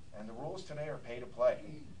changed. And the rules today are pay to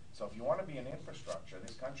play. So if you want to be an infrastructure,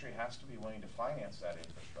 this country has to be willing to finance that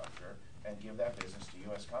infrastructure and give that business to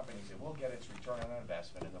U.S. companies. It will get its return on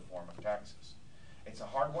investment in the form of taxes. It's a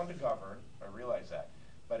hard one to govern, I realize that,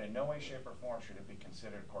 but in no way, shape, or form should it be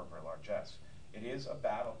considered corporate largesse. It is a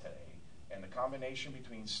battle today, and the combination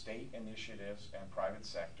between state initiatives and private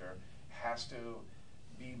sector has to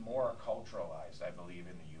be more culturalized, I believe,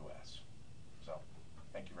 in the U.S. So,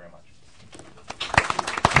 thank you very much.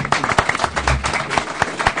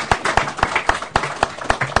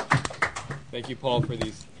 Thank you, Paul, for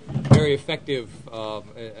these very effective,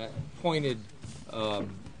 pointed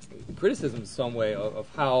criticisms, some way, of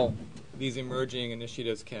how these emerging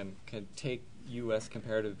initiatives can take U.S.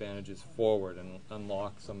 comparative advantages forward and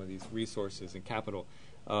unlock some of these resources and capital,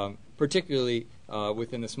 particularly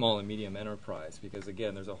within the small and medium enterprise, because,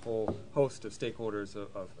 again, there's a whole host of stakeholders,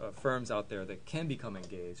 of firms out there that can become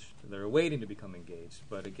engaged. They're waiting to become engaged,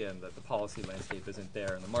 but, again, the policy landscape isn't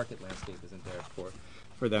there and the market landscape isn't there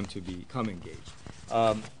for them to become engaged.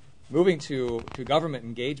 Moving to government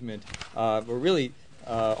engagement, we're really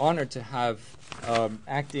honored to have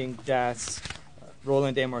Acting DAS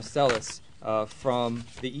Roland de Marcellus from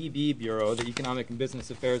the EB Bureau, the Economic and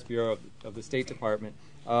Business Affairs Bureau of the State Department.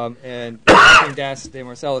 And Acting DAS de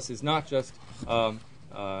Marcellus is not just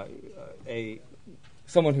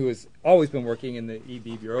someone who has always been working in the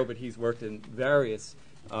EB Bureau, but he's worked in various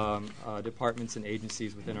departments and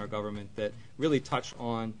agencies within our government that really touch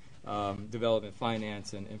on development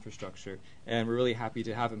finance and infrastructure. And we're really happy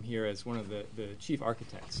to have him here as one of the chief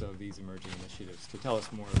architects of these emerging initiatives to tell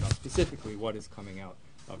us more about specifically what is coming out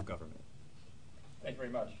of government. Thank you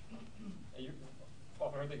very much. You've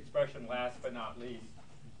often heard the expression last but not least.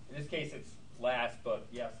 In this case, it's last but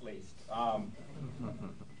yes least.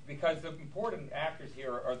 Because the important actors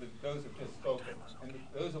here are those who've just spoken, and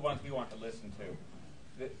those are the ones we want to listen to.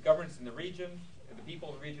 The governments in the region, the people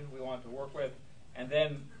of the region we want to work with, and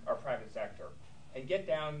then our private sector. And get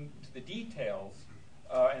down to the details,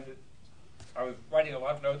 I was writing a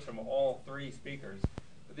lot of notes from all three speakers,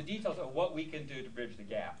 but the details of what we can do to bridge the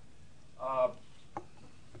gap.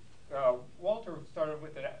 Walter started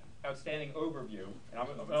with an outstanding overview, and I'm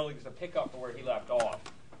only going to pick up where he left off.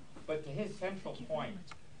 But to his central point,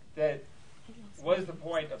 that was the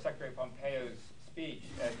point of Secretary Pompeo's speech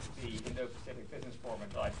at the Indo-Pacific Business Forum on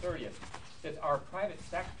July 30th, that our private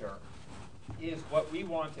sector is what we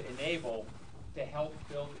want to enable to help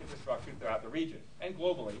build infrastructure throughout the region, and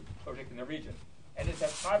globally, particularly in the region. And it's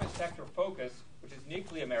that private sector focus, which is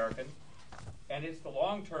uniquely American, and it's the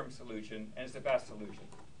long-term solution, and it's the best solution.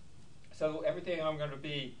 So everything I'm going to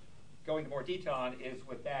be going into more detail on is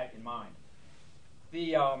with that in mind.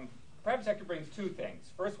 The private sector brings two things.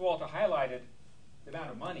 First of all, to highlight it, the amount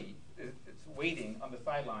of money that's waiting on the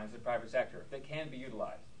sidelines of the private sector that can be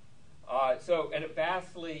utilized. And it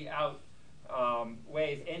vastly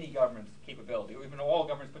outweighs any government's capability, or even all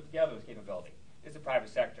governments put together's capability, is the private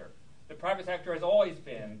sector. The private sector has always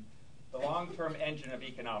been the long-term engine of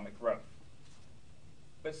economic growth.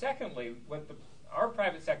 But secondly, what our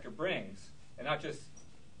private sector brings, and not just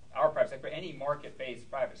our private sector, but any market-based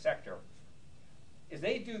private sector, is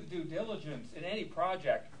they do due diligence in any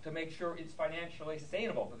project to make sure it's financially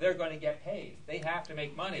sustainable, that they're going to get paid. They have to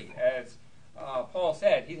make money. As Paul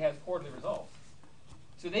said, he has quarterly results.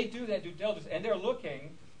 So they do that due diligence, and they're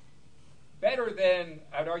looking better than,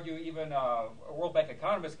 I'd argue, even a World Bank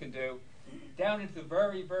economist can do, down into the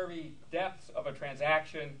very, very depths of a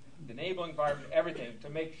transaction, the enabling environment, everything, to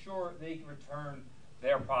make sure they can return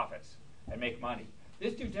their profits and make money.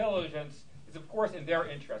 This due diligence is, of course, in their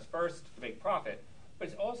interest, first, to make profit, but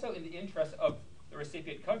it's also in the interest of the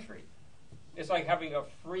recipient country. It's like having a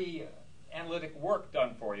free analytic work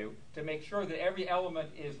done for you to make sure that every element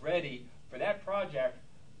is ready for that project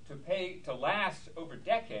to last over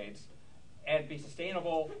decades and be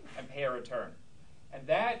sustainable and pay a return. And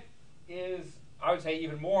that is, I would say,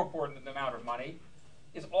 even more important than the amount of money,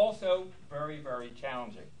 is also very, very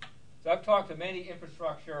challenging. So I've talked to many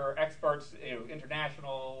infrastructure experts,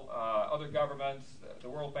 international, other governments, the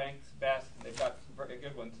World Bank's best, they've got some very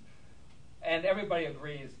good ones, and everybody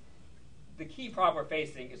agrees the key problem we're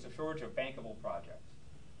facing is the shortage of bankable projects.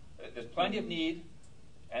 There's plenty of need,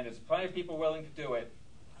 and there's plenty of people willing to do it,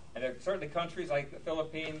 and there are certainly countries like the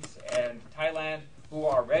Philippines and Thailand who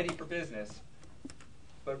are ready for business,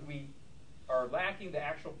 but we are lacking the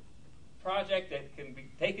actual project that can be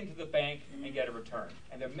taken to the bank and get a return.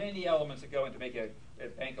 And there are many elements that go into making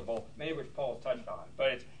it bankable, many of which Paul's touched on.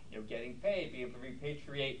 But it's getting paid, being able to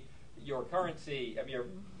repatriate your currency,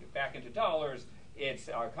 back into dollars. It's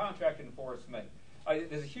contract enforcement.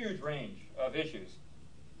 There's a huge range of issues.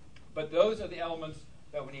 But those are the elements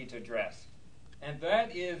that we need to address. And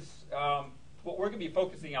that is what we're going to be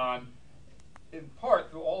focusing on, in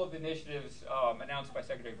part through all of the initiatives announced by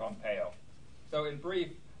Secretary Pompeo. So in brief,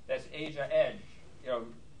 that's Asia Edge,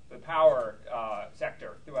 the power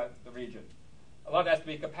sector throughout the region. A lot of that has to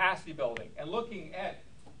be capacity building and looking at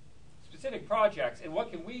specific projects and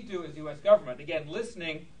what can we do as the U.S. government, again,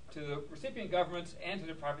 listening to the recipient governments and to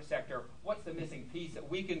the private sector, what's the missing piece that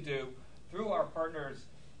we can do through our partners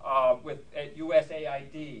at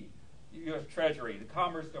USAID, U.S. Treasury, the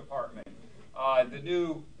Commerce Department, the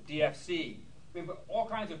new DFC. We have all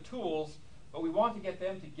kinds of tools, but we want to get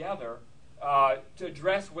them together to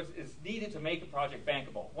address what is needed to make a project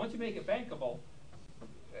bankable. Once you make it bankable,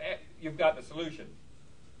 you've got the solution.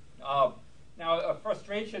 Now, a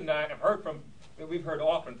frustration that we've heard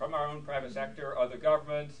often from our own private sector, other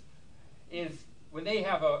governments, is when they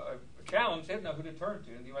have a challenge, they don't know who to turn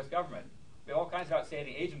to in the U.S. government. We have all kinds of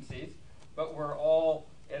outstanding agencies, but we're all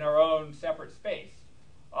in our own separate space.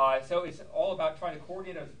 So it's all about trying to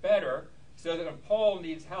coordinate us better so that when Paul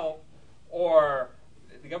needs help or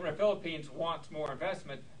the government of the Philippines wants more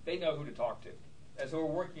investment, they know who to talk to. And so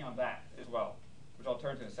we're working on that as well, which I'll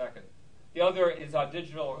turn to in a second. The other is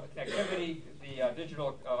digital connectivity, the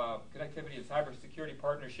digital connectivity and cybersecurity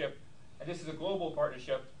partnership. And this is a global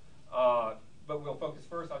partnership, but we'll focus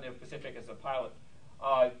first on the Pacific as a pilot.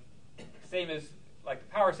 Same as like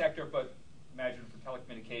the power sector, but imagine for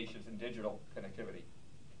telecommunications and digital connectivity.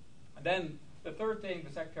 And then the third thing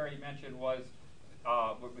the Secretary mentioned was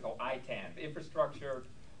what we call ITAN, the Infrastructure,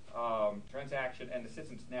 Transaction, and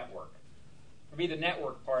Assistance Network. For me, the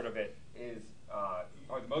network part of it is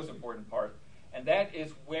probably the most important part, and that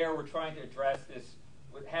is where we're trying to address this,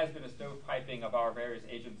 what has been a stovepiping of our various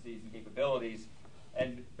agencies and capabilities,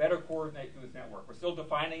 and better coordinate through this network. We're still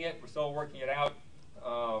defining it, we're still working it out,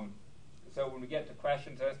 so when we get to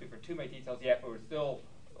questions, I don't speak for too many details yet, but we're still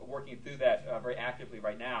working through that very actively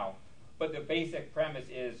right now. But the basic premise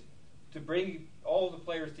is to bring all the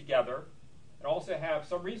players together and also have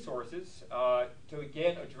some resources to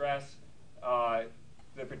again address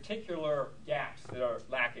the particular gaps that are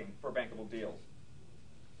lacking for bankable deals.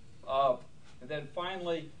 And then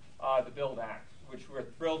finally, the BUILD Act, which we're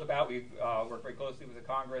thrilled about. We've worked very closely with the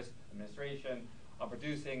Congress administration on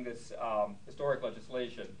producing this historic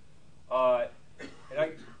legislation. And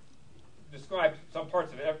I described some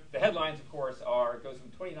parts of it. The headlines, of course, goes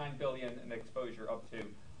from $29 billion in exposure up to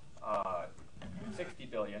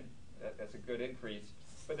 $60 billion. That's a good increase.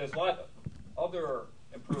 But there's a lot of other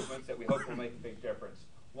improvements that we hope will make a big difference.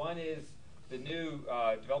 One is the new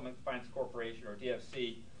Development Finance Corporation, or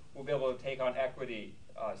DFC, will be able to take on equity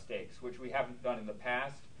stakes, which we haven't done in the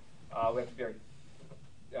past. We have to be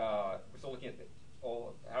we're still looking at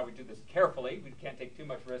how we do this carefully. We can't take too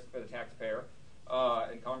much risk for the taxpayer.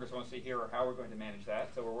 And Congress wants to hear how we're going to manage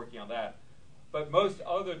that, so we're working on that. But most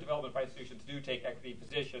other development finance institutions do take equity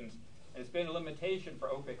positions, and it's been a limitation for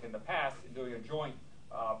OPIC in the past in doing a joint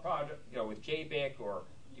project, with JBIC or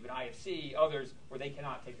even IFC, others, where they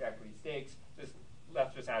cannot take equity stakes. This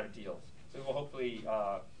left us out of deals. So we'll hopefully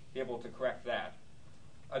be able to correct that.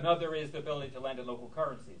 Another is the ability to lend in local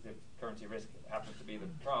currencies if currency risk happens to be the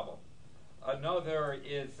problem. Another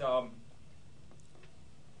is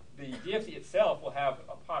the DFC itself will have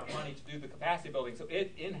a pot of money to do the capacity building, so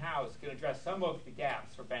it in-house can address some of the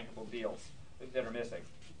gaps for bankable deals that are missing.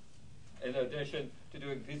 In addition to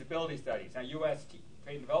doing feasibility studies. Now, U.S.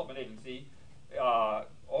 Trade and Development Agency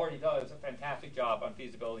already does a fantastic job on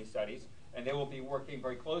feasibility studies, and they will be working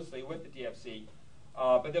very closely with the DFC.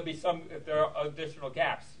 But there'll be if there are additional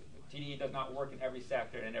gaps. TDE does not work in every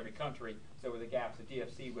sector and in every country, so with the gaps, the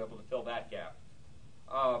DFC will be able to fill that gap.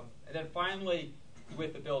 And then finally,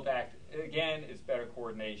 with the Build Act, again, is better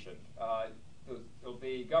coordination. It'll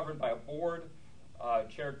be governed by a board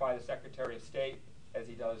chaired by the Secretary of State, as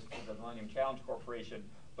he does for the Millennium Challenge Corporation,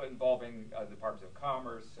 but involving the Departments of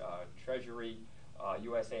Commerce, Treasury,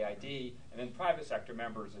 USAID, and then private sector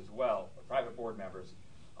members as well, private board members.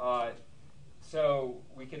 So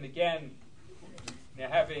we can, again,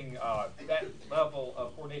 having that level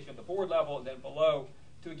of coordination at the board level and then below,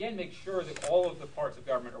 to again make sure that all of the parts of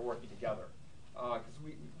government are working together, because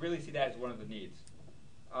we really see that as one of the needs.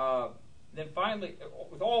 Then finally,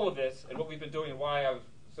 with all of this and what we've been doing, and why I was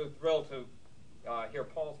so thrilled to hear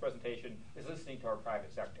Paul's presentation, is listening to our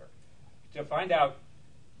private sector to find out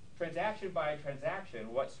transaction by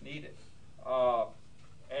transaction what's needed.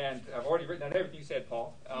 And I've already written down everything you said,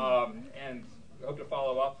 Paul, and hope to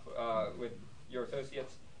follow up with your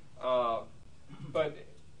associates, but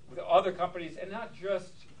with other companies, and not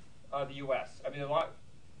just the U.S. I mean,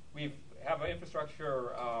 we have an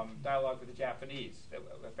infrastructure dialogue with the Japanese that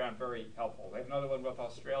I found very helpful. We have another one with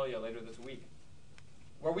Australia later this week,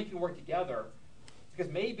 where we can work together,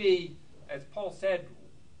 because maybe, as Paul said,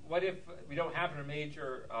 what if we don't have a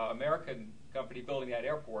major American company building that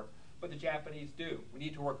airport, but the Japanese do? We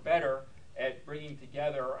need to work better at bringing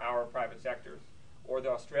together our private sectors, or the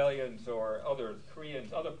Australians or others,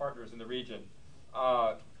 Koreans, other partners in the region,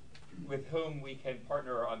 with whom we can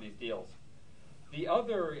partner on these deals. The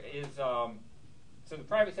other is, so the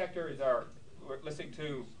private sector is we're listening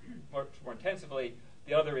to more intensively.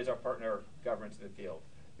 The other is our partner governments in the field.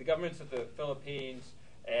 The governments of the Philippines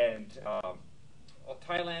and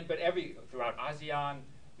Thailand, but throughout ASEAN,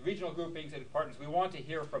 the regional groupings and partners, we want to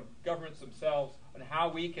hear from governments themselves on how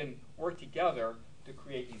we can work together to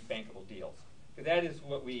create these bankable deals. So that is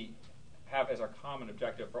what we have as our common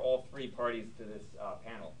objective for all three parties to this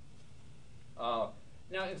panel.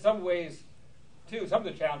 Now, in some ways, too, some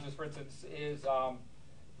of the challenges, for instance, is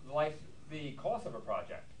the cost of a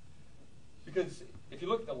project. Because if you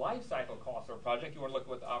look at the life cycle cost of a project, you want to look at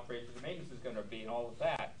what the operations and maintenance is going to be and all of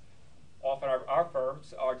that. Often our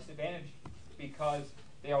firms are disadvantaged because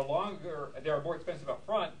they are more expensive up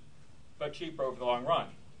front, but cheaper over the long run.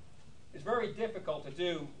 It's very difficult to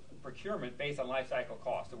do procurement based on life cycle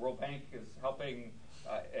cost. The World Bank is helping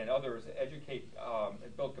and others educate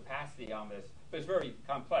and build capacity on this, but it's very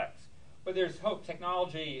complex. But there's hope.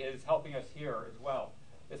 Technology is helping us here as well.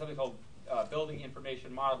 There's something called Building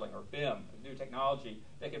Information Modeling, or BIM, a new technology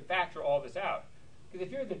that can factor all this out. Because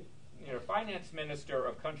if you're the finance minister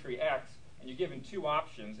of country X and you're given two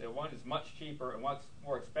options, and one is much cheaper and one's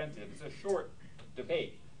more expensive, it's a short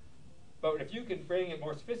debate. But if you can bring it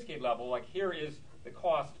more sophisticated level, like here is the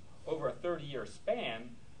cost over a 30-year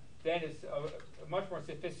span, then it's a much more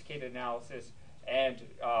sophisticated analysis and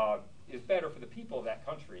is better for the people of that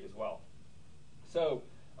country as well. So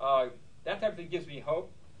that type of thing gives me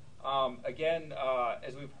hope. Again,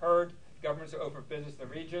 as we've heard, governments are open for business in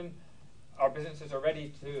the region. Our businesses are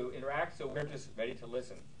ready to interact, so we're just ready to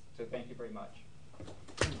listen. So thank you very much.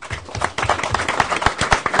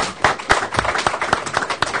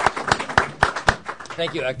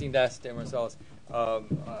 Thank you, Acting Desk de Marsalis.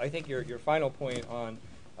 I think your final point on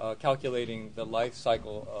calculating the life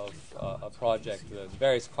cycle of a project, the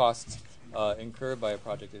various costs incurred by a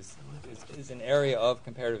project is an area of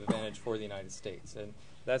comparative advantage for the United States. And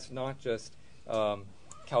that's not just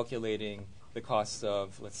calculating the costs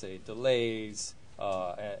of, let's say, delays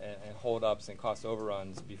and hold-ups and cost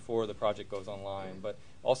overruns before the project goes online, but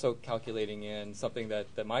also calculating in something that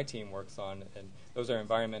my team works on, and those are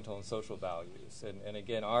environmental and social values. And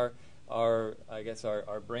again, our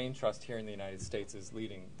brain trust here in the United States is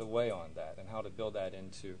leading the way on that and how to build that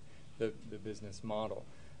into the business model.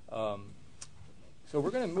 So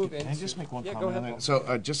we're going to move into... Can I just make one comment go ahead, on that? Paul.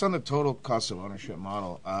 So just on the total cost of ownership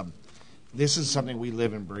model, this is something we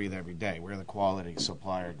live and breathe every day. We're the quality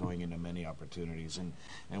supplier going into many opportunities.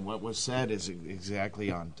 And what was said is exactly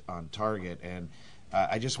on target. And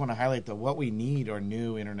I just want to highlight that what we need are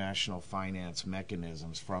new international finance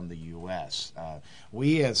mechanisms from the U.S.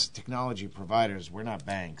 We as technology providers, we're not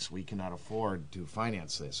banks. We cannot afford to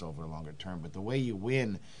finance this over a longer term. But the way you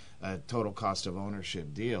win a total cost of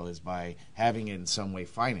ownership deal is by having it in some way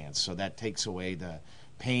financed. So that takes away the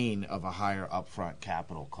pain of a higher upfront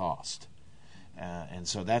capital cost. And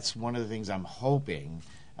so that's one of the things I'm hoping,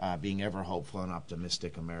 being ever hopeful and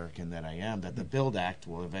optimistic American that I am, that the Build Act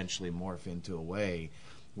will eventually morph into a way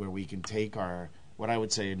where we can take our, what I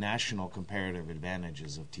would say, national comparative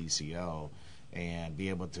advantages of TCO and be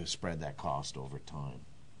able to spread that cost over time.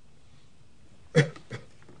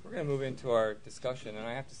 we're going to move into our discussion, and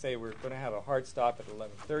I have to say we're going to have a hard stop at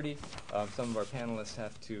 11:30. Some of our panelists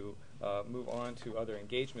have to move on to other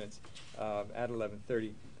engagements at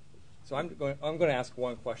 11:30. So I'm going to ask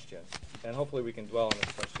one question, and hopefully we can dwell on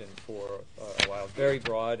this question for a while. It's very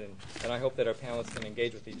broad, and I hope that our panelists can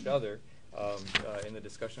engage with each other in the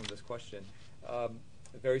discussion of this question.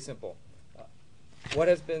 Very simple. What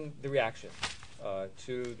has been the reaction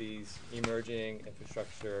to these emerging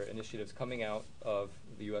infrastructure initiatives coming out of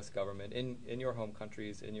the U.S. government in your home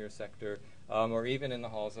countries, in your sector, or even in the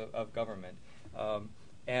halls of government?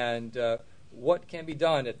 And what can be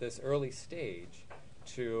done at this early stage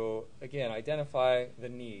to, again, identify the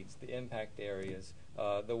needs, the impact areas,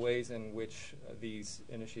 the ways in which these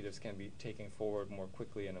initiatives can be taken forward more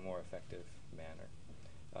quickly in a more effective manner?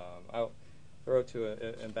 I'll throw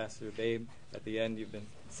to Ambassador Babe at the end. You've been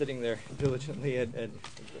sitting there diligently and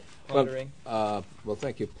pondering. Well,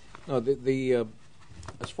 thank you. No,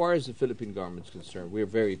 as far as the Philippine government is concerned, we're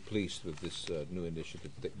very pleased with this new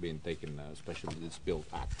initiative being taken, especially this Build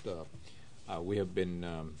Act. We've been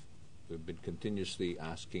continuously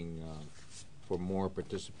asking for more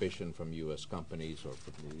participation from U.S. companies or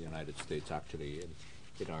from the United States, actually,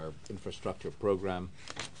 in our infrastructure program,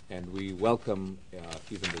 and we welcome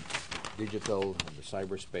even the digital and the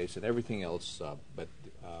cyberspace and everything else, but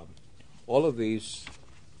all of these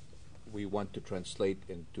we want to translate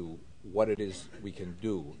into what it is we can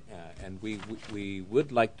do, and we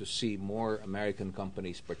would like to see more American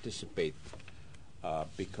companies participate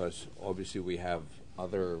because obviously we have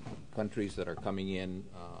other countries that are coming in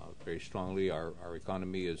very strongly. Our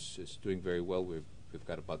economy is doing very well. We've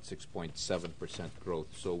got about 6.7% growth,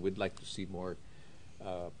 so we'd like to see more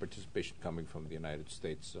participation coming from the United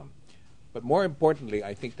States. But more importantly,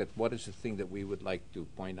 I think that what is the thing that we would like to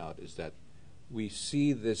point out is that we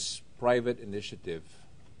see this private initiative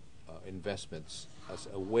investments as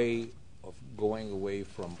a way of going away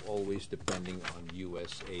from always depending on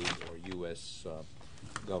U.S. aid or U.S.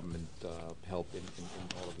 Government help in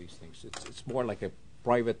all of these things. It's more like a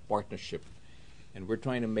private partnership, and we're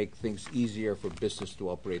trying to make things easier for business to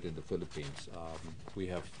operate in the Philippines. We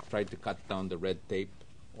have tried to cut down the red tape.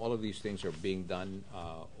 All of these things are being done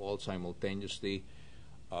all simultaneously.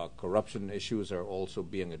 Corruption issues are also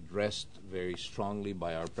being addressed very strongly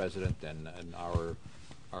by our president and our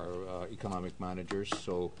economic managers.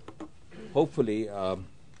 So hopefully,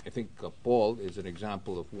 I think Paul is an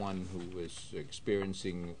example of one who is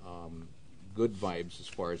experiencing good vibes as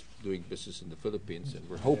far as doing business in the Philippines, and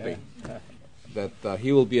we're hoping that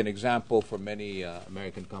he will be an example for many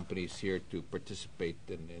American companies here to participate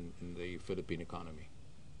in the Philippine economy.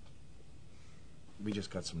 We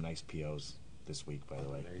just got some nice POs this week, by the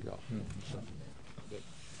way. There you go. So, good.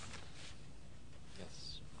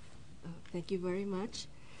 Yes. Thank you very much.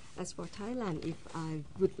 As for Thailand, if I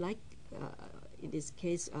would like, in this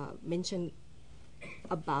case, mention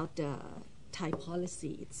about the Thai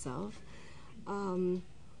policy itself,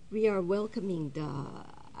 we are welcoming the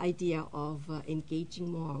idea of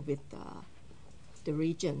engaging more with the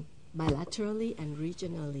region bilaterally and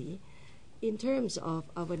regionally. In terms of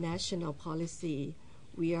our national policy,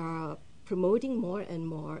 we are promoting more and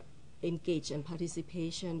more engagement and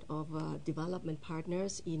participation of development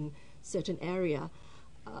partners in certain area.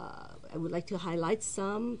 I would like to highlight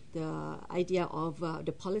some, the idea of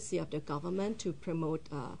the policy of the government to promote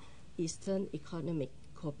Eastern Economic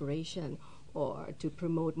Cooperation, or to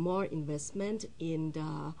promote more investment in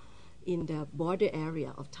the border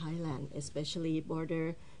area of Thailand, especially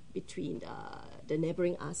border between the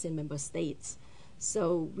neighboring ASEAN member states.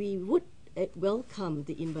 So we would welcome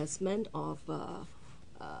the investment of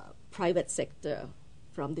private sector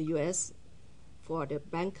from the U.S. for the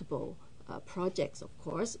bankable projects, of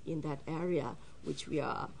course, in that area, which we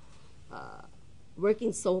are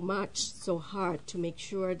working so hard to make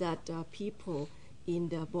sure that people in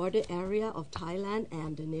the border area of Thailand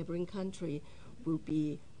and the neighboring country will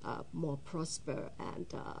be more prosper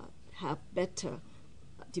and have better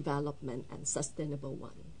development and sustainable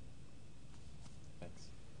one. Thanks.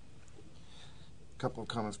 A couple of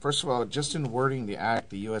comments. First of all, just in wording the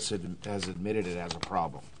act, the U.S. has admitted it as a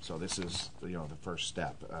problem. So this is, the first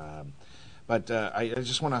step. But I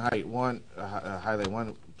just want to highlight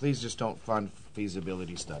one. Please just don't fund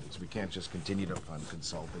feasibility studies. We can't just continue to fund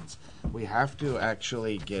consultants. We have to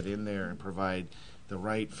actually get in there and provide the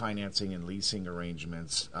right financing and leasing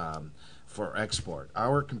arrangements for export.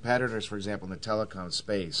 Our competitors, for example, in the telecom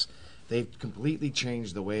space, they've completely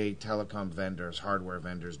changed the way telecom vendors, hardware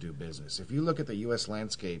vendors do business. If you look at the U.S.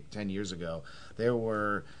 landscape 10 years ago, there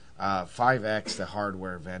were 5x the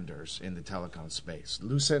hardware vendors in the telecom space.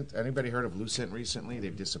 Lucent, anybody heard of Lucent recently?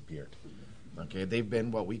 They've disappeared. Okay, they've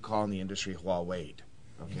been what we call in the industry Huawei.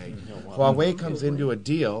 Okay, Huawei comes into a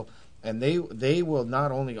deal, and they will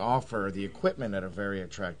not only offer the equipment at a very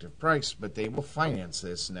attractive price, but they will finance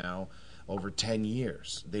this now over 10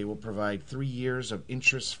 years. They will provide 3 years of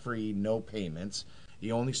interest-free, no payments.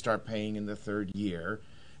 You only start paying in the third year,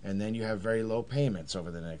 and then you have very low payments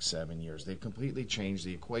over the next 7 years. They've completely changed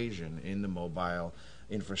the equation in the mobile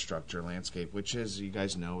infrastructure landscape, which, as you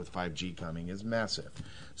guys know, with 5G coming, is massive.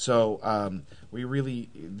 So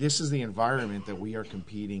this is the environment that we are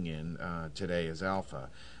competing in today as Alpha.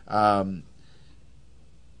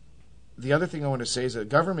 The other thing I want to say is that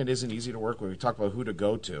government isn't easy to work with. We talk about who to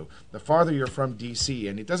go to. The farther you're from D.C.,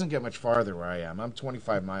 and it doesn't get much farther where I am. I'm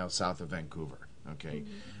 25 miles south of Vancouver. Okay.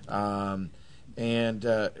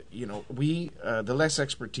 The less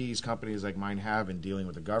expertise companies like mine have in dealing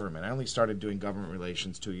with the government. I only started doing government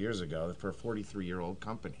relations 2 years ago for a 43-year-old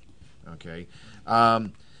company. Okay,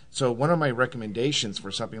 so one of my recommendations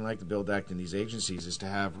for something like the Build Act in these agencies is to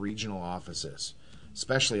have regional offices,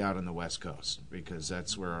 especially out on the West Coast, because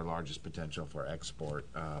that's where our largest potential for export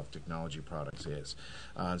of technology products is.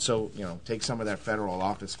 Take some of that federal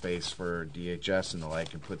office space for DHS and the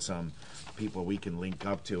like and put some people we can link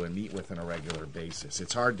up to and meet with on a regular basis.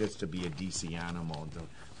 It's hard just to be a DC animal and to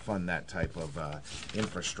fund that type of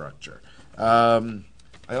infrastructure. I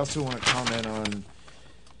also want to comment on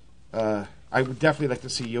I would definitely like to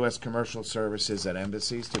see U.S. commercial services at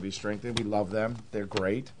embassies to be strengthened. We love them. They're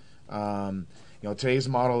great. Today's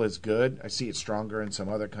model is good. I see it stronger in some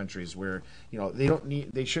other countries where,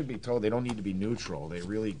 they should be told they don't need to be neutral. They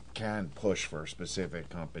really can push for specific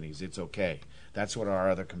companies. It's okay. That's what our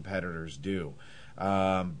other competitors do.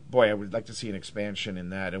 I would like to see an expansion in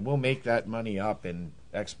that, and we'll make that money up in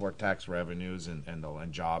export tax revenues and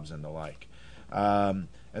jobs and the like.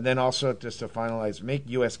 And then also, just to finalize, make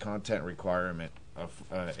U.S. content requirement of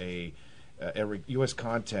U.S.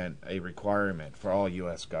 content a requirement for all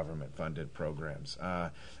U.S. government-funded programs.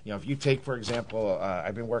 If you take, for example,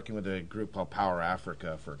 I've been working with a group called Power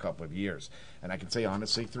Africa for a couple of years, and I can say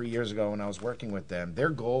honestly, 3 years ago when I was working with them, their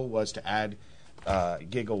goal was to add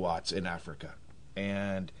gigawatts in Africa.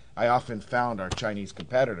 And I often found our Chinese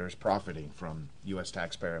competitors profiting from U.S.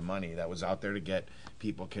 taxpayer money that was out there to get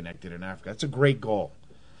people connected in Africa. That's a great goal.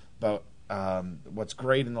 But what's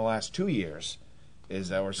great in the last 2 years is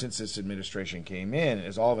that, or since this administration came in,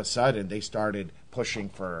 is all of a sudden they started pushing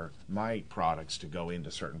for my products to go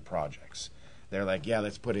into certain projects. They're like, yeah,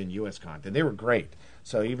 let's put in U.S. content. They were great.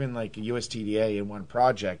 So even like USTDA in one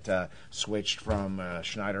project switched from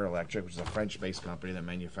Schneider Electric, which is a French-based company that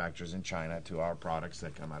manufactures in China, to our products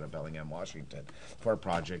that come out of Bellingham, Washington, for a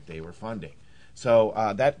project they were funding. So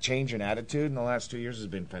that change in attitude in the last 2 years has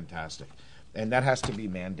been fantastic. And that has to be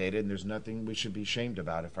mandated, and there's nothing we should be ashamed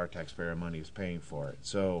about if our taxpayer money is paying for it.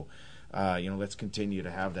 So, let's continue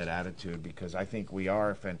to have that attitude, because I think we are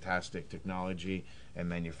a fantastic technology and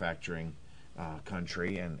manufacturing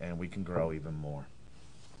country, and we can grow even more.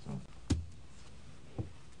 So.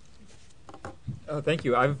 Thank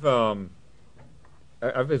you. I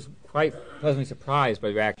was quite pleasantly surprised by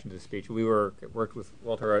the reaction to the speech. We worked with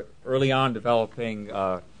Walter early on developing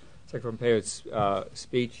Secretary Pompeo's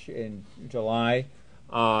speech in July,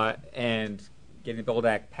 and getting the Build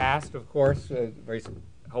Act passed, of course, very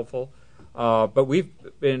helpful. But we've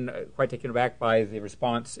been quite taken aback by the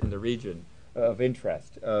response in the region of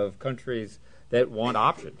interest of countries that want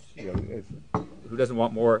options. Who doesn't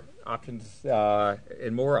want more options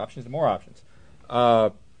and more options and more options?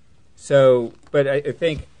 But I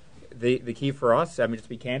think the key for us, just to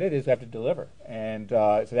be candid, is we have to deliver. And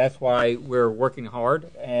so that's why we're working hard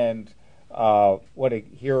and want to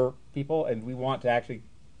hear people, and we want to actually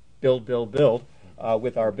build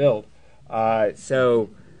with our build. So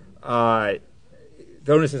the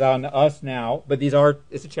onus is on us now, but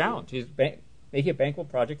it's a challenge. Making a bankable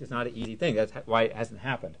project is not an easy thing. That's why it hasn't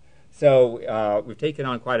happened. So we've taken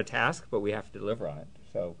on quite a task, but we have to deliver on it.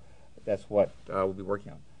 So that's what we'll be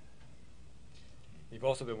working on. You've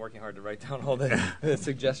also been working hard to write down all the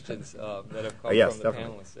suggestions that have come yes, from the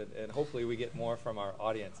definitely. panelists, and hopefully we get more from our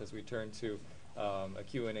audience as we turn to a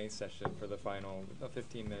Q&A session for the final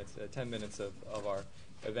 10 minutes of our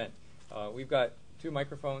event. We've got 2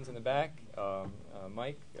 microphones in the back.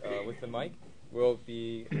 Mike with the mic will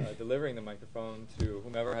be delivering the microphone to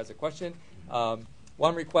whomever has a question.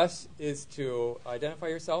 One request is to identify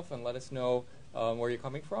yourself and let us know where you're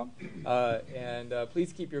coming from, and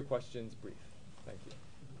please keep your questions brief. Thank you.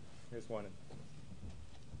 Here's one.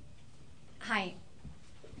 Hi.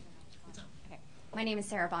 Okay. My name is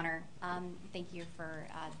Sarah Bonner. Thank you for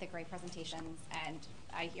the great presentations. And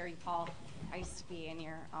I hear you, Paul. I used to be in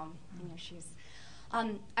your shoes.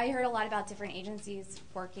 I heard a lot about different agencies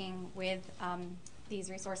working with these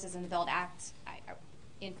resources in the BUILD Act.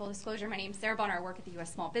 In full disclosure, my name is Sarah Bonner. I work at the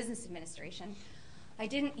U.S. Small Business Administration. I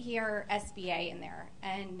didn't hear SBA in there,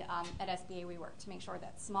 and at SBA we work to make sure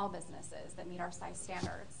that small businesses that meet our size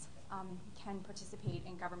standards can participate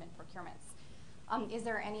in government procurements. Is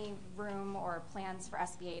there any room or plans for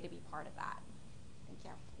SBA to be part of that? Thank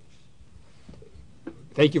you.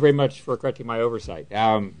 Thank you very much for correcting my oversight.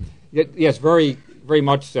 Yes, very, very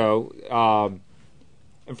much so.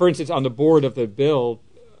 And for instance, on the board of the bill,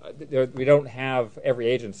 we don't have every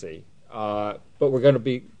agency, but we're going to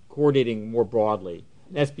be coordinating more broadly.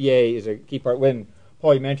 And SBA is a key part. When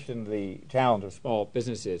Paul, you mentioned the challenge of small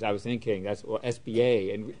businesses, I was thinking that's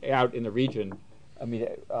SBA and out in the region. I mean,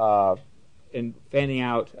 in fanning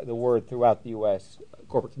out the word throughout the U.S.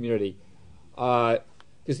 corporate community,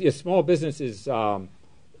 because small businesses,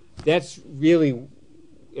 that's really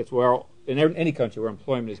it's where in any country where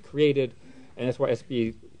employment is created, and that's why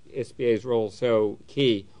SBA's role is so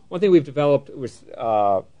key. One thing we've developed was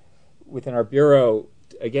within our bureau,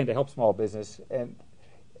 again, to help small business, and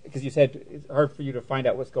because you said it's hard for you to find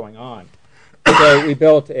out what's going on. So we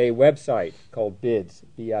built a website called BIDS,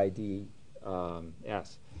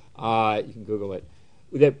 B-I-D-S. You can Google it.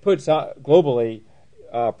 That puts globally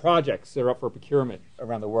projects that are up for procurement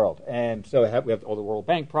around the world. And so we have all the World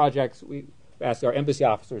Bank projects. We ask our embassy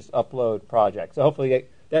officers to upload projects. So hopefully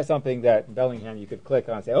that's something that in Bellingham you could click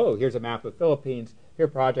on and say, oh, here's a map of the Philippines. Here are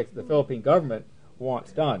projects the Philippine government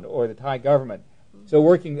wants done, or the Thai government. So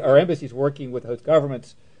our embassies working with host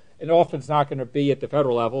governments, and often it's not going to be at the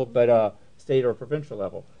federal level, but state or provincial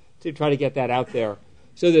level, to try to get that out there.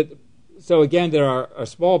 So again, there are a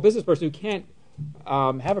small business person who can't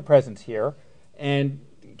have a presence here and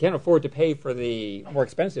can't afford to pay for the more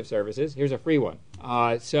expensive services. Here's a free one.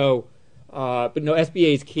 But no,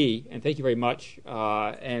 SBA is key, and thank you very much.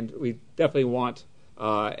 And we definitely want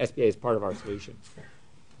SBA as part of our solution.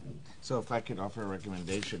 So if I could offer a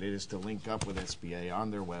recommendation, it is to link up with SBA on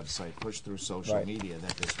their website, push through social media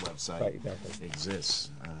that this website exists.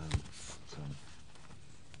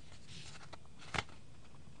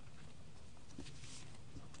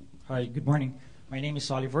 Hi, good morning. My name is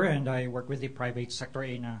Oliver, and I work with the private sector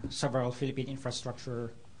in several Philippine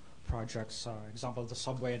infrastructure projects. Example, the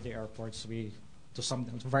subway and the airports. To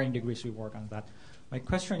varying degrees, we work on that. My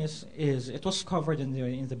question is it was covered in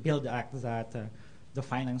the BUILD Act that the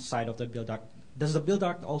finance side of the BUILD Act. Does the BUILD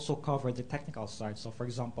Act also cover the technical side? So, for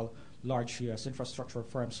example, large U.S. infrastructure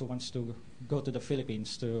firms who wants to go to the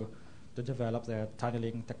Philippines to develop the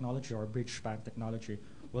tunneling technology or bridge span technology,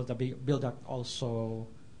 will the BUILD Act also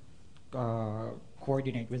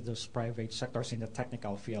coordinate with those private sectors in the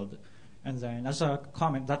technical field? And then as a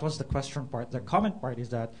comment, that was the question part. The comment part is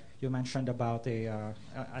that you mentioned about a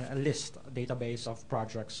database of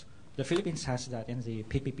projects. The Philippines has that in the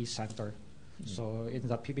PPP Center. So in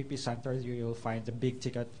the PPP Center, you will find the big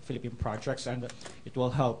ticket Philippine projects, and it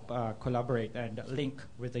will help collaborate and link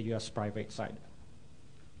with the U.S. private side.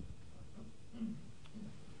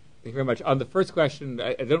 Thank you very much. On the first question,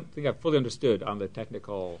 I don't think I fully understood on the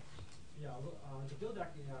technical. Yeah, the BUILD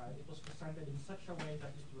Act it was presented in such a way that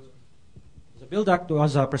it will. The BUILD Act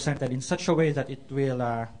was presented in such a way that it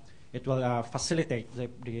will facilitate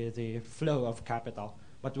the flow of capital.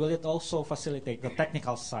 But will it also facilitate the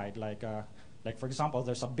technical side? Like for example,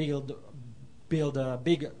 there's a build a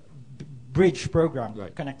big bridge program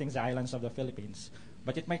connecting the islands of the Philippines,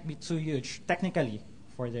 but it might be too huge technically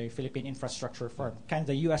for the Philippine infrastructure firm. Can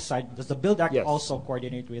the U.S. side, does the BUILD Act also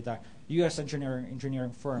coordinate with U.S.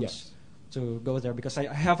 engineering firms to go there? Because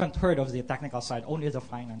I haven't heard of the technical side, only the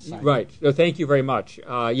finance side. Right. No, thank you very much.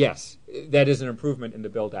 Yes, that is an improvement in the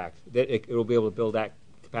BUILD Act. That it will be able to build that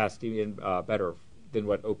capacity in better than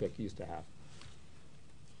what OPIC used to have.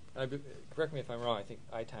 Correct me if I'm wrong, I think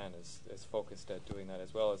ITAN is focused at doing that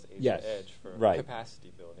as well as Asia Edge for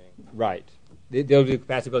capacity building. Right. They'll do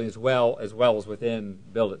capacity building as well as within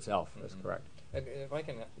build itself. That's correct. And if I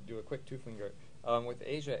can do a quick two-finger, with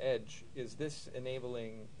Asia Edge, is this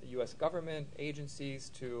enabling the U.S. government agencies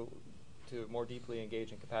to more deeply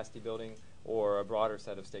engage in capacity building, or a broader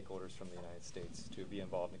set of stakeholders from the United States to be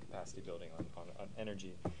involved in capacity building on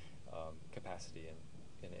energy capacity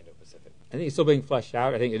in Indo-Pacific? I think it's still being fleshed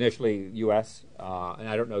out. I think initially U.S., and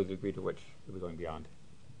I don't know the degree to which we'll be going beyond.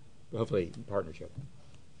 But hopefully partnership.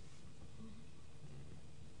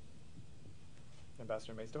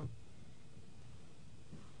 Ambassador Maisto?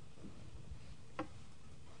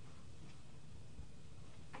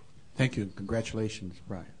 Thank you. Congratulations,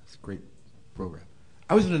 Brian. It's a great program.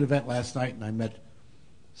 I was at an event last night, and I met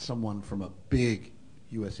someone from a big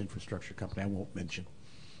U.S. infrastructure company. I won't mention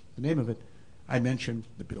the name of it. I mentioned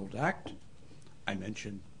the Build Act. I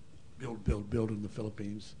mentioned build in the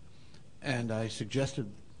Philippines. And I suggested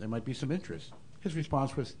there might be some interest. His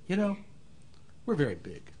response was, we're very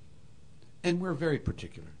big. And we're very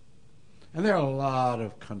particular. And there are a lot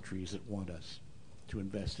of countries that want us to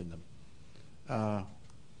invest in them.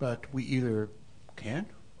 But we either can't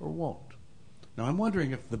or won't. Now, I'm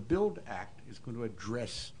wondering if the Build Act is going to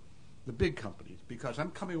address the big companies, because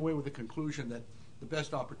I'm coming away with the conclusion that the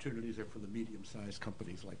best opportunities are for the medium-sized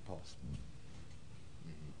companies like Paul's.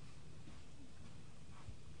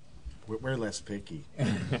 We're less picky.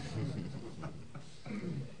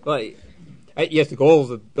 Well, yes, the goals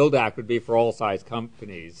of the Build Act would be for all size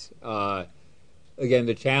companies. Again,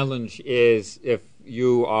 the challenge is if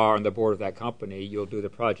you are on the board of that company, you'll do the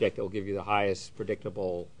project that will give you the highest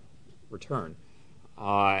predictable return.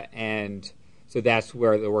 And so that's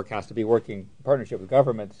where the work has to be, working in partnership with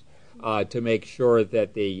governments to make sure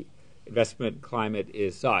that the investment climate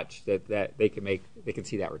is such that they can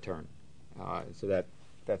see that return. So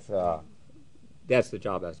that's the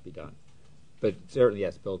job that has to be done. But certainly,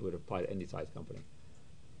 yes, Build would apply to any size company.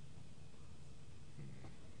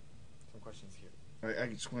 Some questions here. I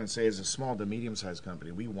just want to say, as a small to medium-sized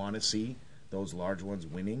company, we want to see those large ones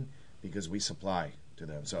winning because we supply to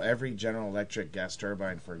them. So every General Electric gas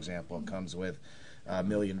turbine, for example, comes with $1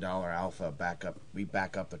 million alpha backup. We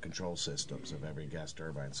back up the control systems of every gas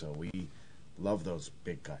turbine. So we love those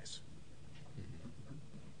big guys.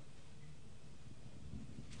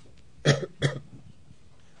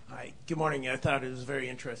 Hi, good morning. I thought it was very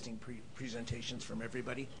interesting presentations from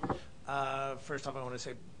everybody. First off, I want to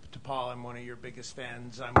say to Paul, I'm one of your biggest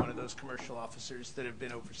fans. I'm one of those commercial officers that have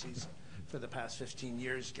been overseas for the past 15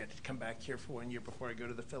 years, get to come back here for 1 year before I go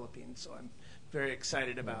to the Philippines. So I'm very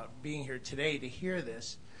excited about being here today to hear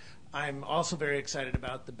this. I'm also very excited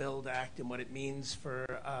about the Build Act and what it means for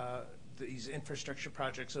these infrastructure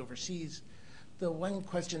projects overseas. The one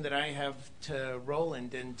question that I have to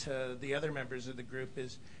Roland and to the other members of the group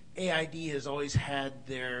is AID has always had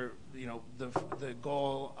their, the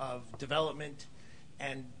goal of development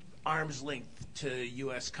and arm's length to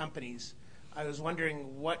U.S. companies. I was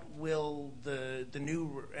wondering what will the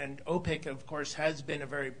new, and OPIC, of course, has been a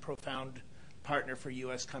very profound partner for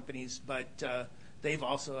U.S. companies, but they've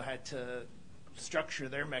also had to structure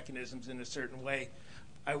their mechanisms in a certain way.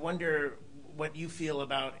 I wonder what you feel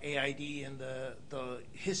about AID and the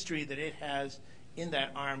history that it has in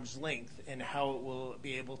that arm's length and how it will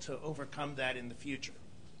be able to overcome that in the future.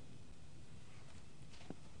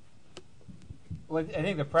 Well, I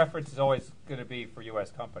think the preference is always going to be for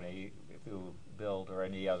U.S. company if you Build or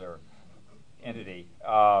any other entity.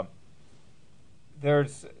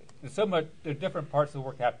 There's different parts of the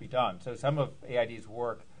work that have to be done. So some of AID's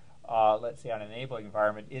work, let's say on an enabling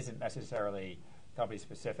environment, isn't necessarily company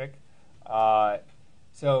specific. But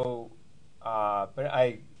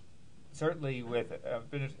I certainly with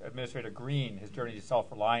Administrator Green, his journey to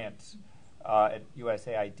self-reliance at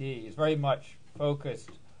USAID is very much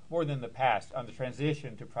focused more than the past on the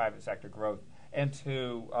transition to private sector growth and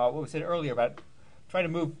to what was said earlier about trying to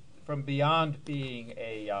move from beyond being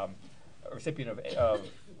a recipient of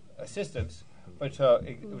assistance, but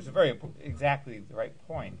it was exactly the right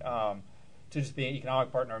point, to just being an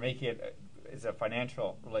economic partner, making it as a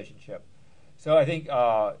financial relationship. So I think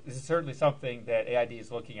this is certainly something that AID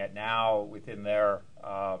is looking at now within their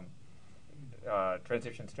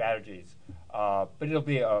transition strategies, but it'll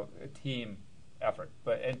be a team effort.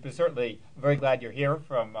 But certainly, I'm very glad you're here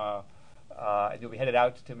from. You'll be headed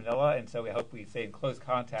out to Manila, and so we hope we stay in close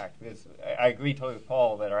contact because I agree totally with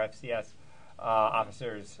Paul that our FCS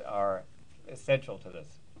officers are essential to this.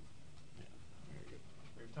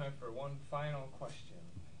 We have time for one final question.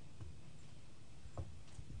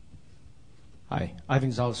 Hi, Ivan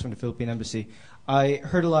Gonzalez from the Philippine Embassy. I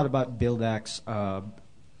heard a lot about Build Act's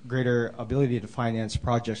greater ability to finance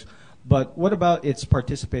projects, but what about its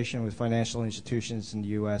participation with financial institutions in the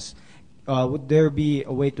U.S.? Would there be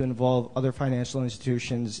a way to involve other financial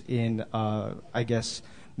institutions in,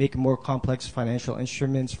 making more complex financial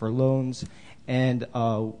instruments for loans? And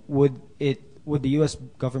would the U.S.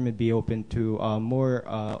 government be open to more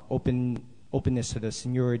openness to the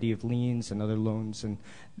seniority of liens and other loans and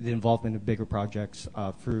the involvement of bigger projects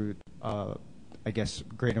through,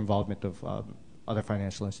 greater involvement of other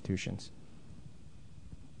financial institutions?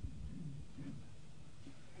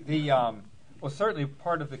 Well, certainly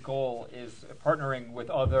part of the goal is partnering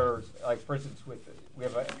with others. Like, for instance, we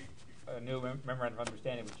have a new memorandum of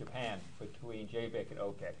understanding with Japan between JBIC and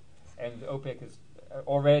OPIC. And OPIC is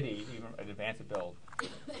already, even in advance of Build,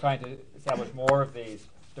 trying to establish more of these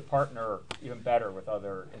to partner even better with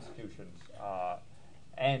other institutions.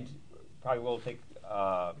 And probably will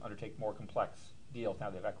undertake more complex deals now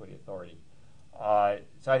they have equity authority.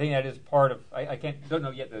 So I think that is part of. I don't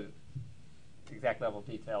know yet the exact level of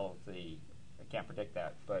detail of I can't predict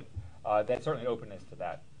that, but that's certainly an openness to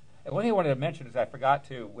that. And one thing I wanted to mention is I forgot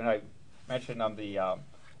to when I mentioned on the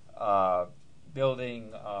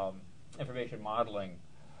building information modeling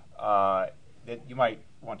that you might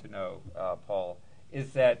want to know, Paul,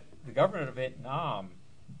 is that the government of Vietnam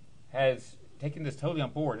has taken this totally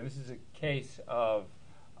on board, and this is a case of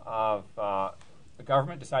the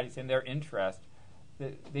government deciding it's in their interest.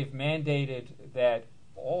 They've mandated that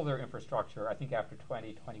all their infrastructure, I think after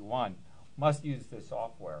 2021, must use this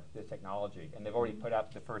software, this technology, and they've already put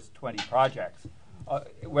out the first 20 projects,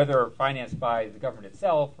 whether financed by the government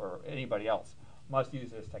itself or anybody else, must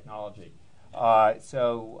use this technology.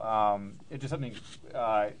 So it's just something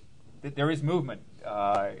that there is movement,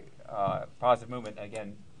 positive movement,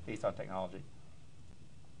 again, based on technology.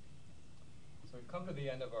 So we've come to the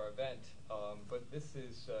end of our event, but this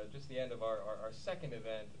is just the end of our second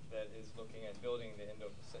event that is looking at building the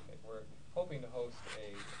Indo-Pacific. We're hoping to host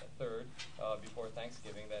a third before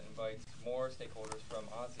Thanksgiving that invites more stakeholders from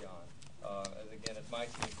ASEAN. As my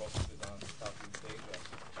team focuses on Southeast Asia,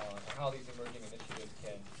 on how these emerging initiatives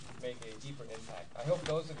can make a deeper impact. I hope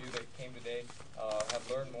those of you that came today have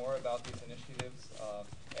learned more about these initiatives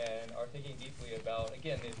and are thinking deeply about,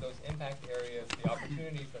 again, those impact areas, the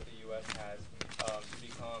opportunities that the U.S. has to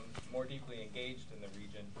become more deeply engaged in the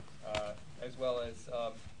region, as well as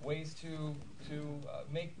ways to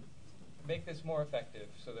make this more effective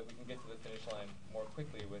so that we can get to the finish line more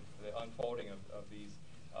quickly with the unfolding of these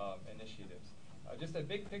initiatives. Just a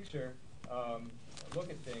big picture look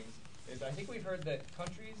at things is I think we've heard that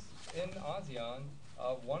countries in ASEAN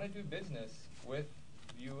want to do business with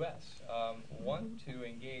the U.S., want to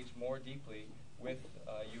engage more deeply with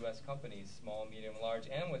U.S. companies, small, medium, large,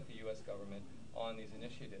 and with the U.S. government on these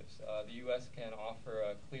initiatives. The U.S. can offer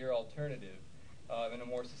a clear alternative and a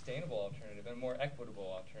more sustainable alternative and a more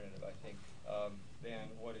equitable alternative, I think, than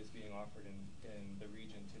what is being offered in the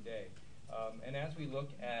region today. And as we look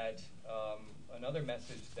at another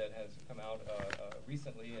message that has come out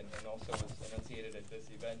recently and also was enunciated at this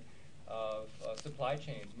event of supply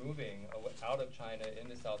chains moving out of China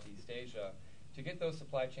into Southeast Asia, to get those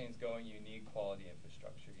supply chains going, you need quality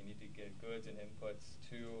infrastructure. You need to get goods and inputs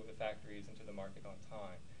to the factories and to the market on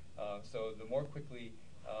time. So the more quickly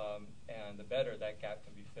and the better that gap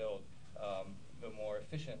can be filled, the more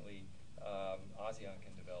efficiently ASEAN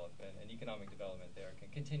can develop, and economic development there can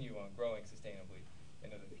continue on growing sustainably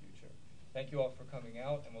into the future. Thank you all for coming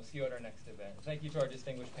out, and we'll see you at our next event. Thank you to our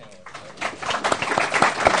distinguished panelists.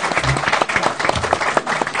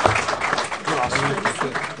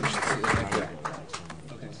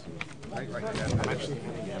 I'm actually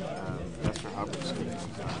heading in. Pastor Hubbard's going to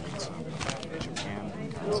Japan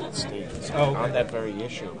States on that very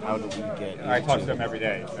issue. How do we get? I talk to them every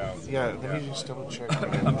day. So. Yeah, let me just double check who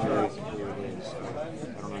it is.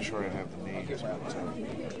 I'm not sure I have the names, but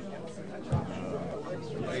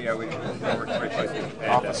we work very closely with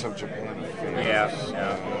Office of Japan Affairs. I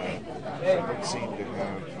don't seem to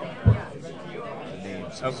have the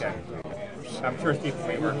names. Okay. I'm sure Steve will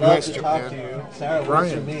be working. We'd love to talk to you. Sarah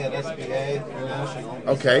works for me at SBA International.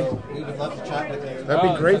 Okay. So we would love to chat with you.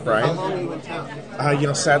 That'd be great, Brian. How long are you in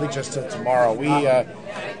town? Sadly, just till tomorrow.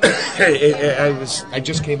 I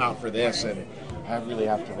just came out for this, and I really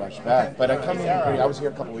have to rush back. But I was here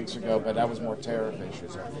a couple weeks ago, but that was more tariff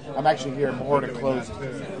issues. I'm actually here more to close.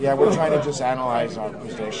 Yeah, we're trying to just analyze our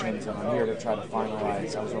positions, and I'm here to try to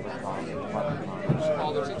finalize. I was over at the Department of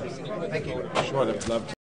Commerce. Thank you. Sure, I'd love to.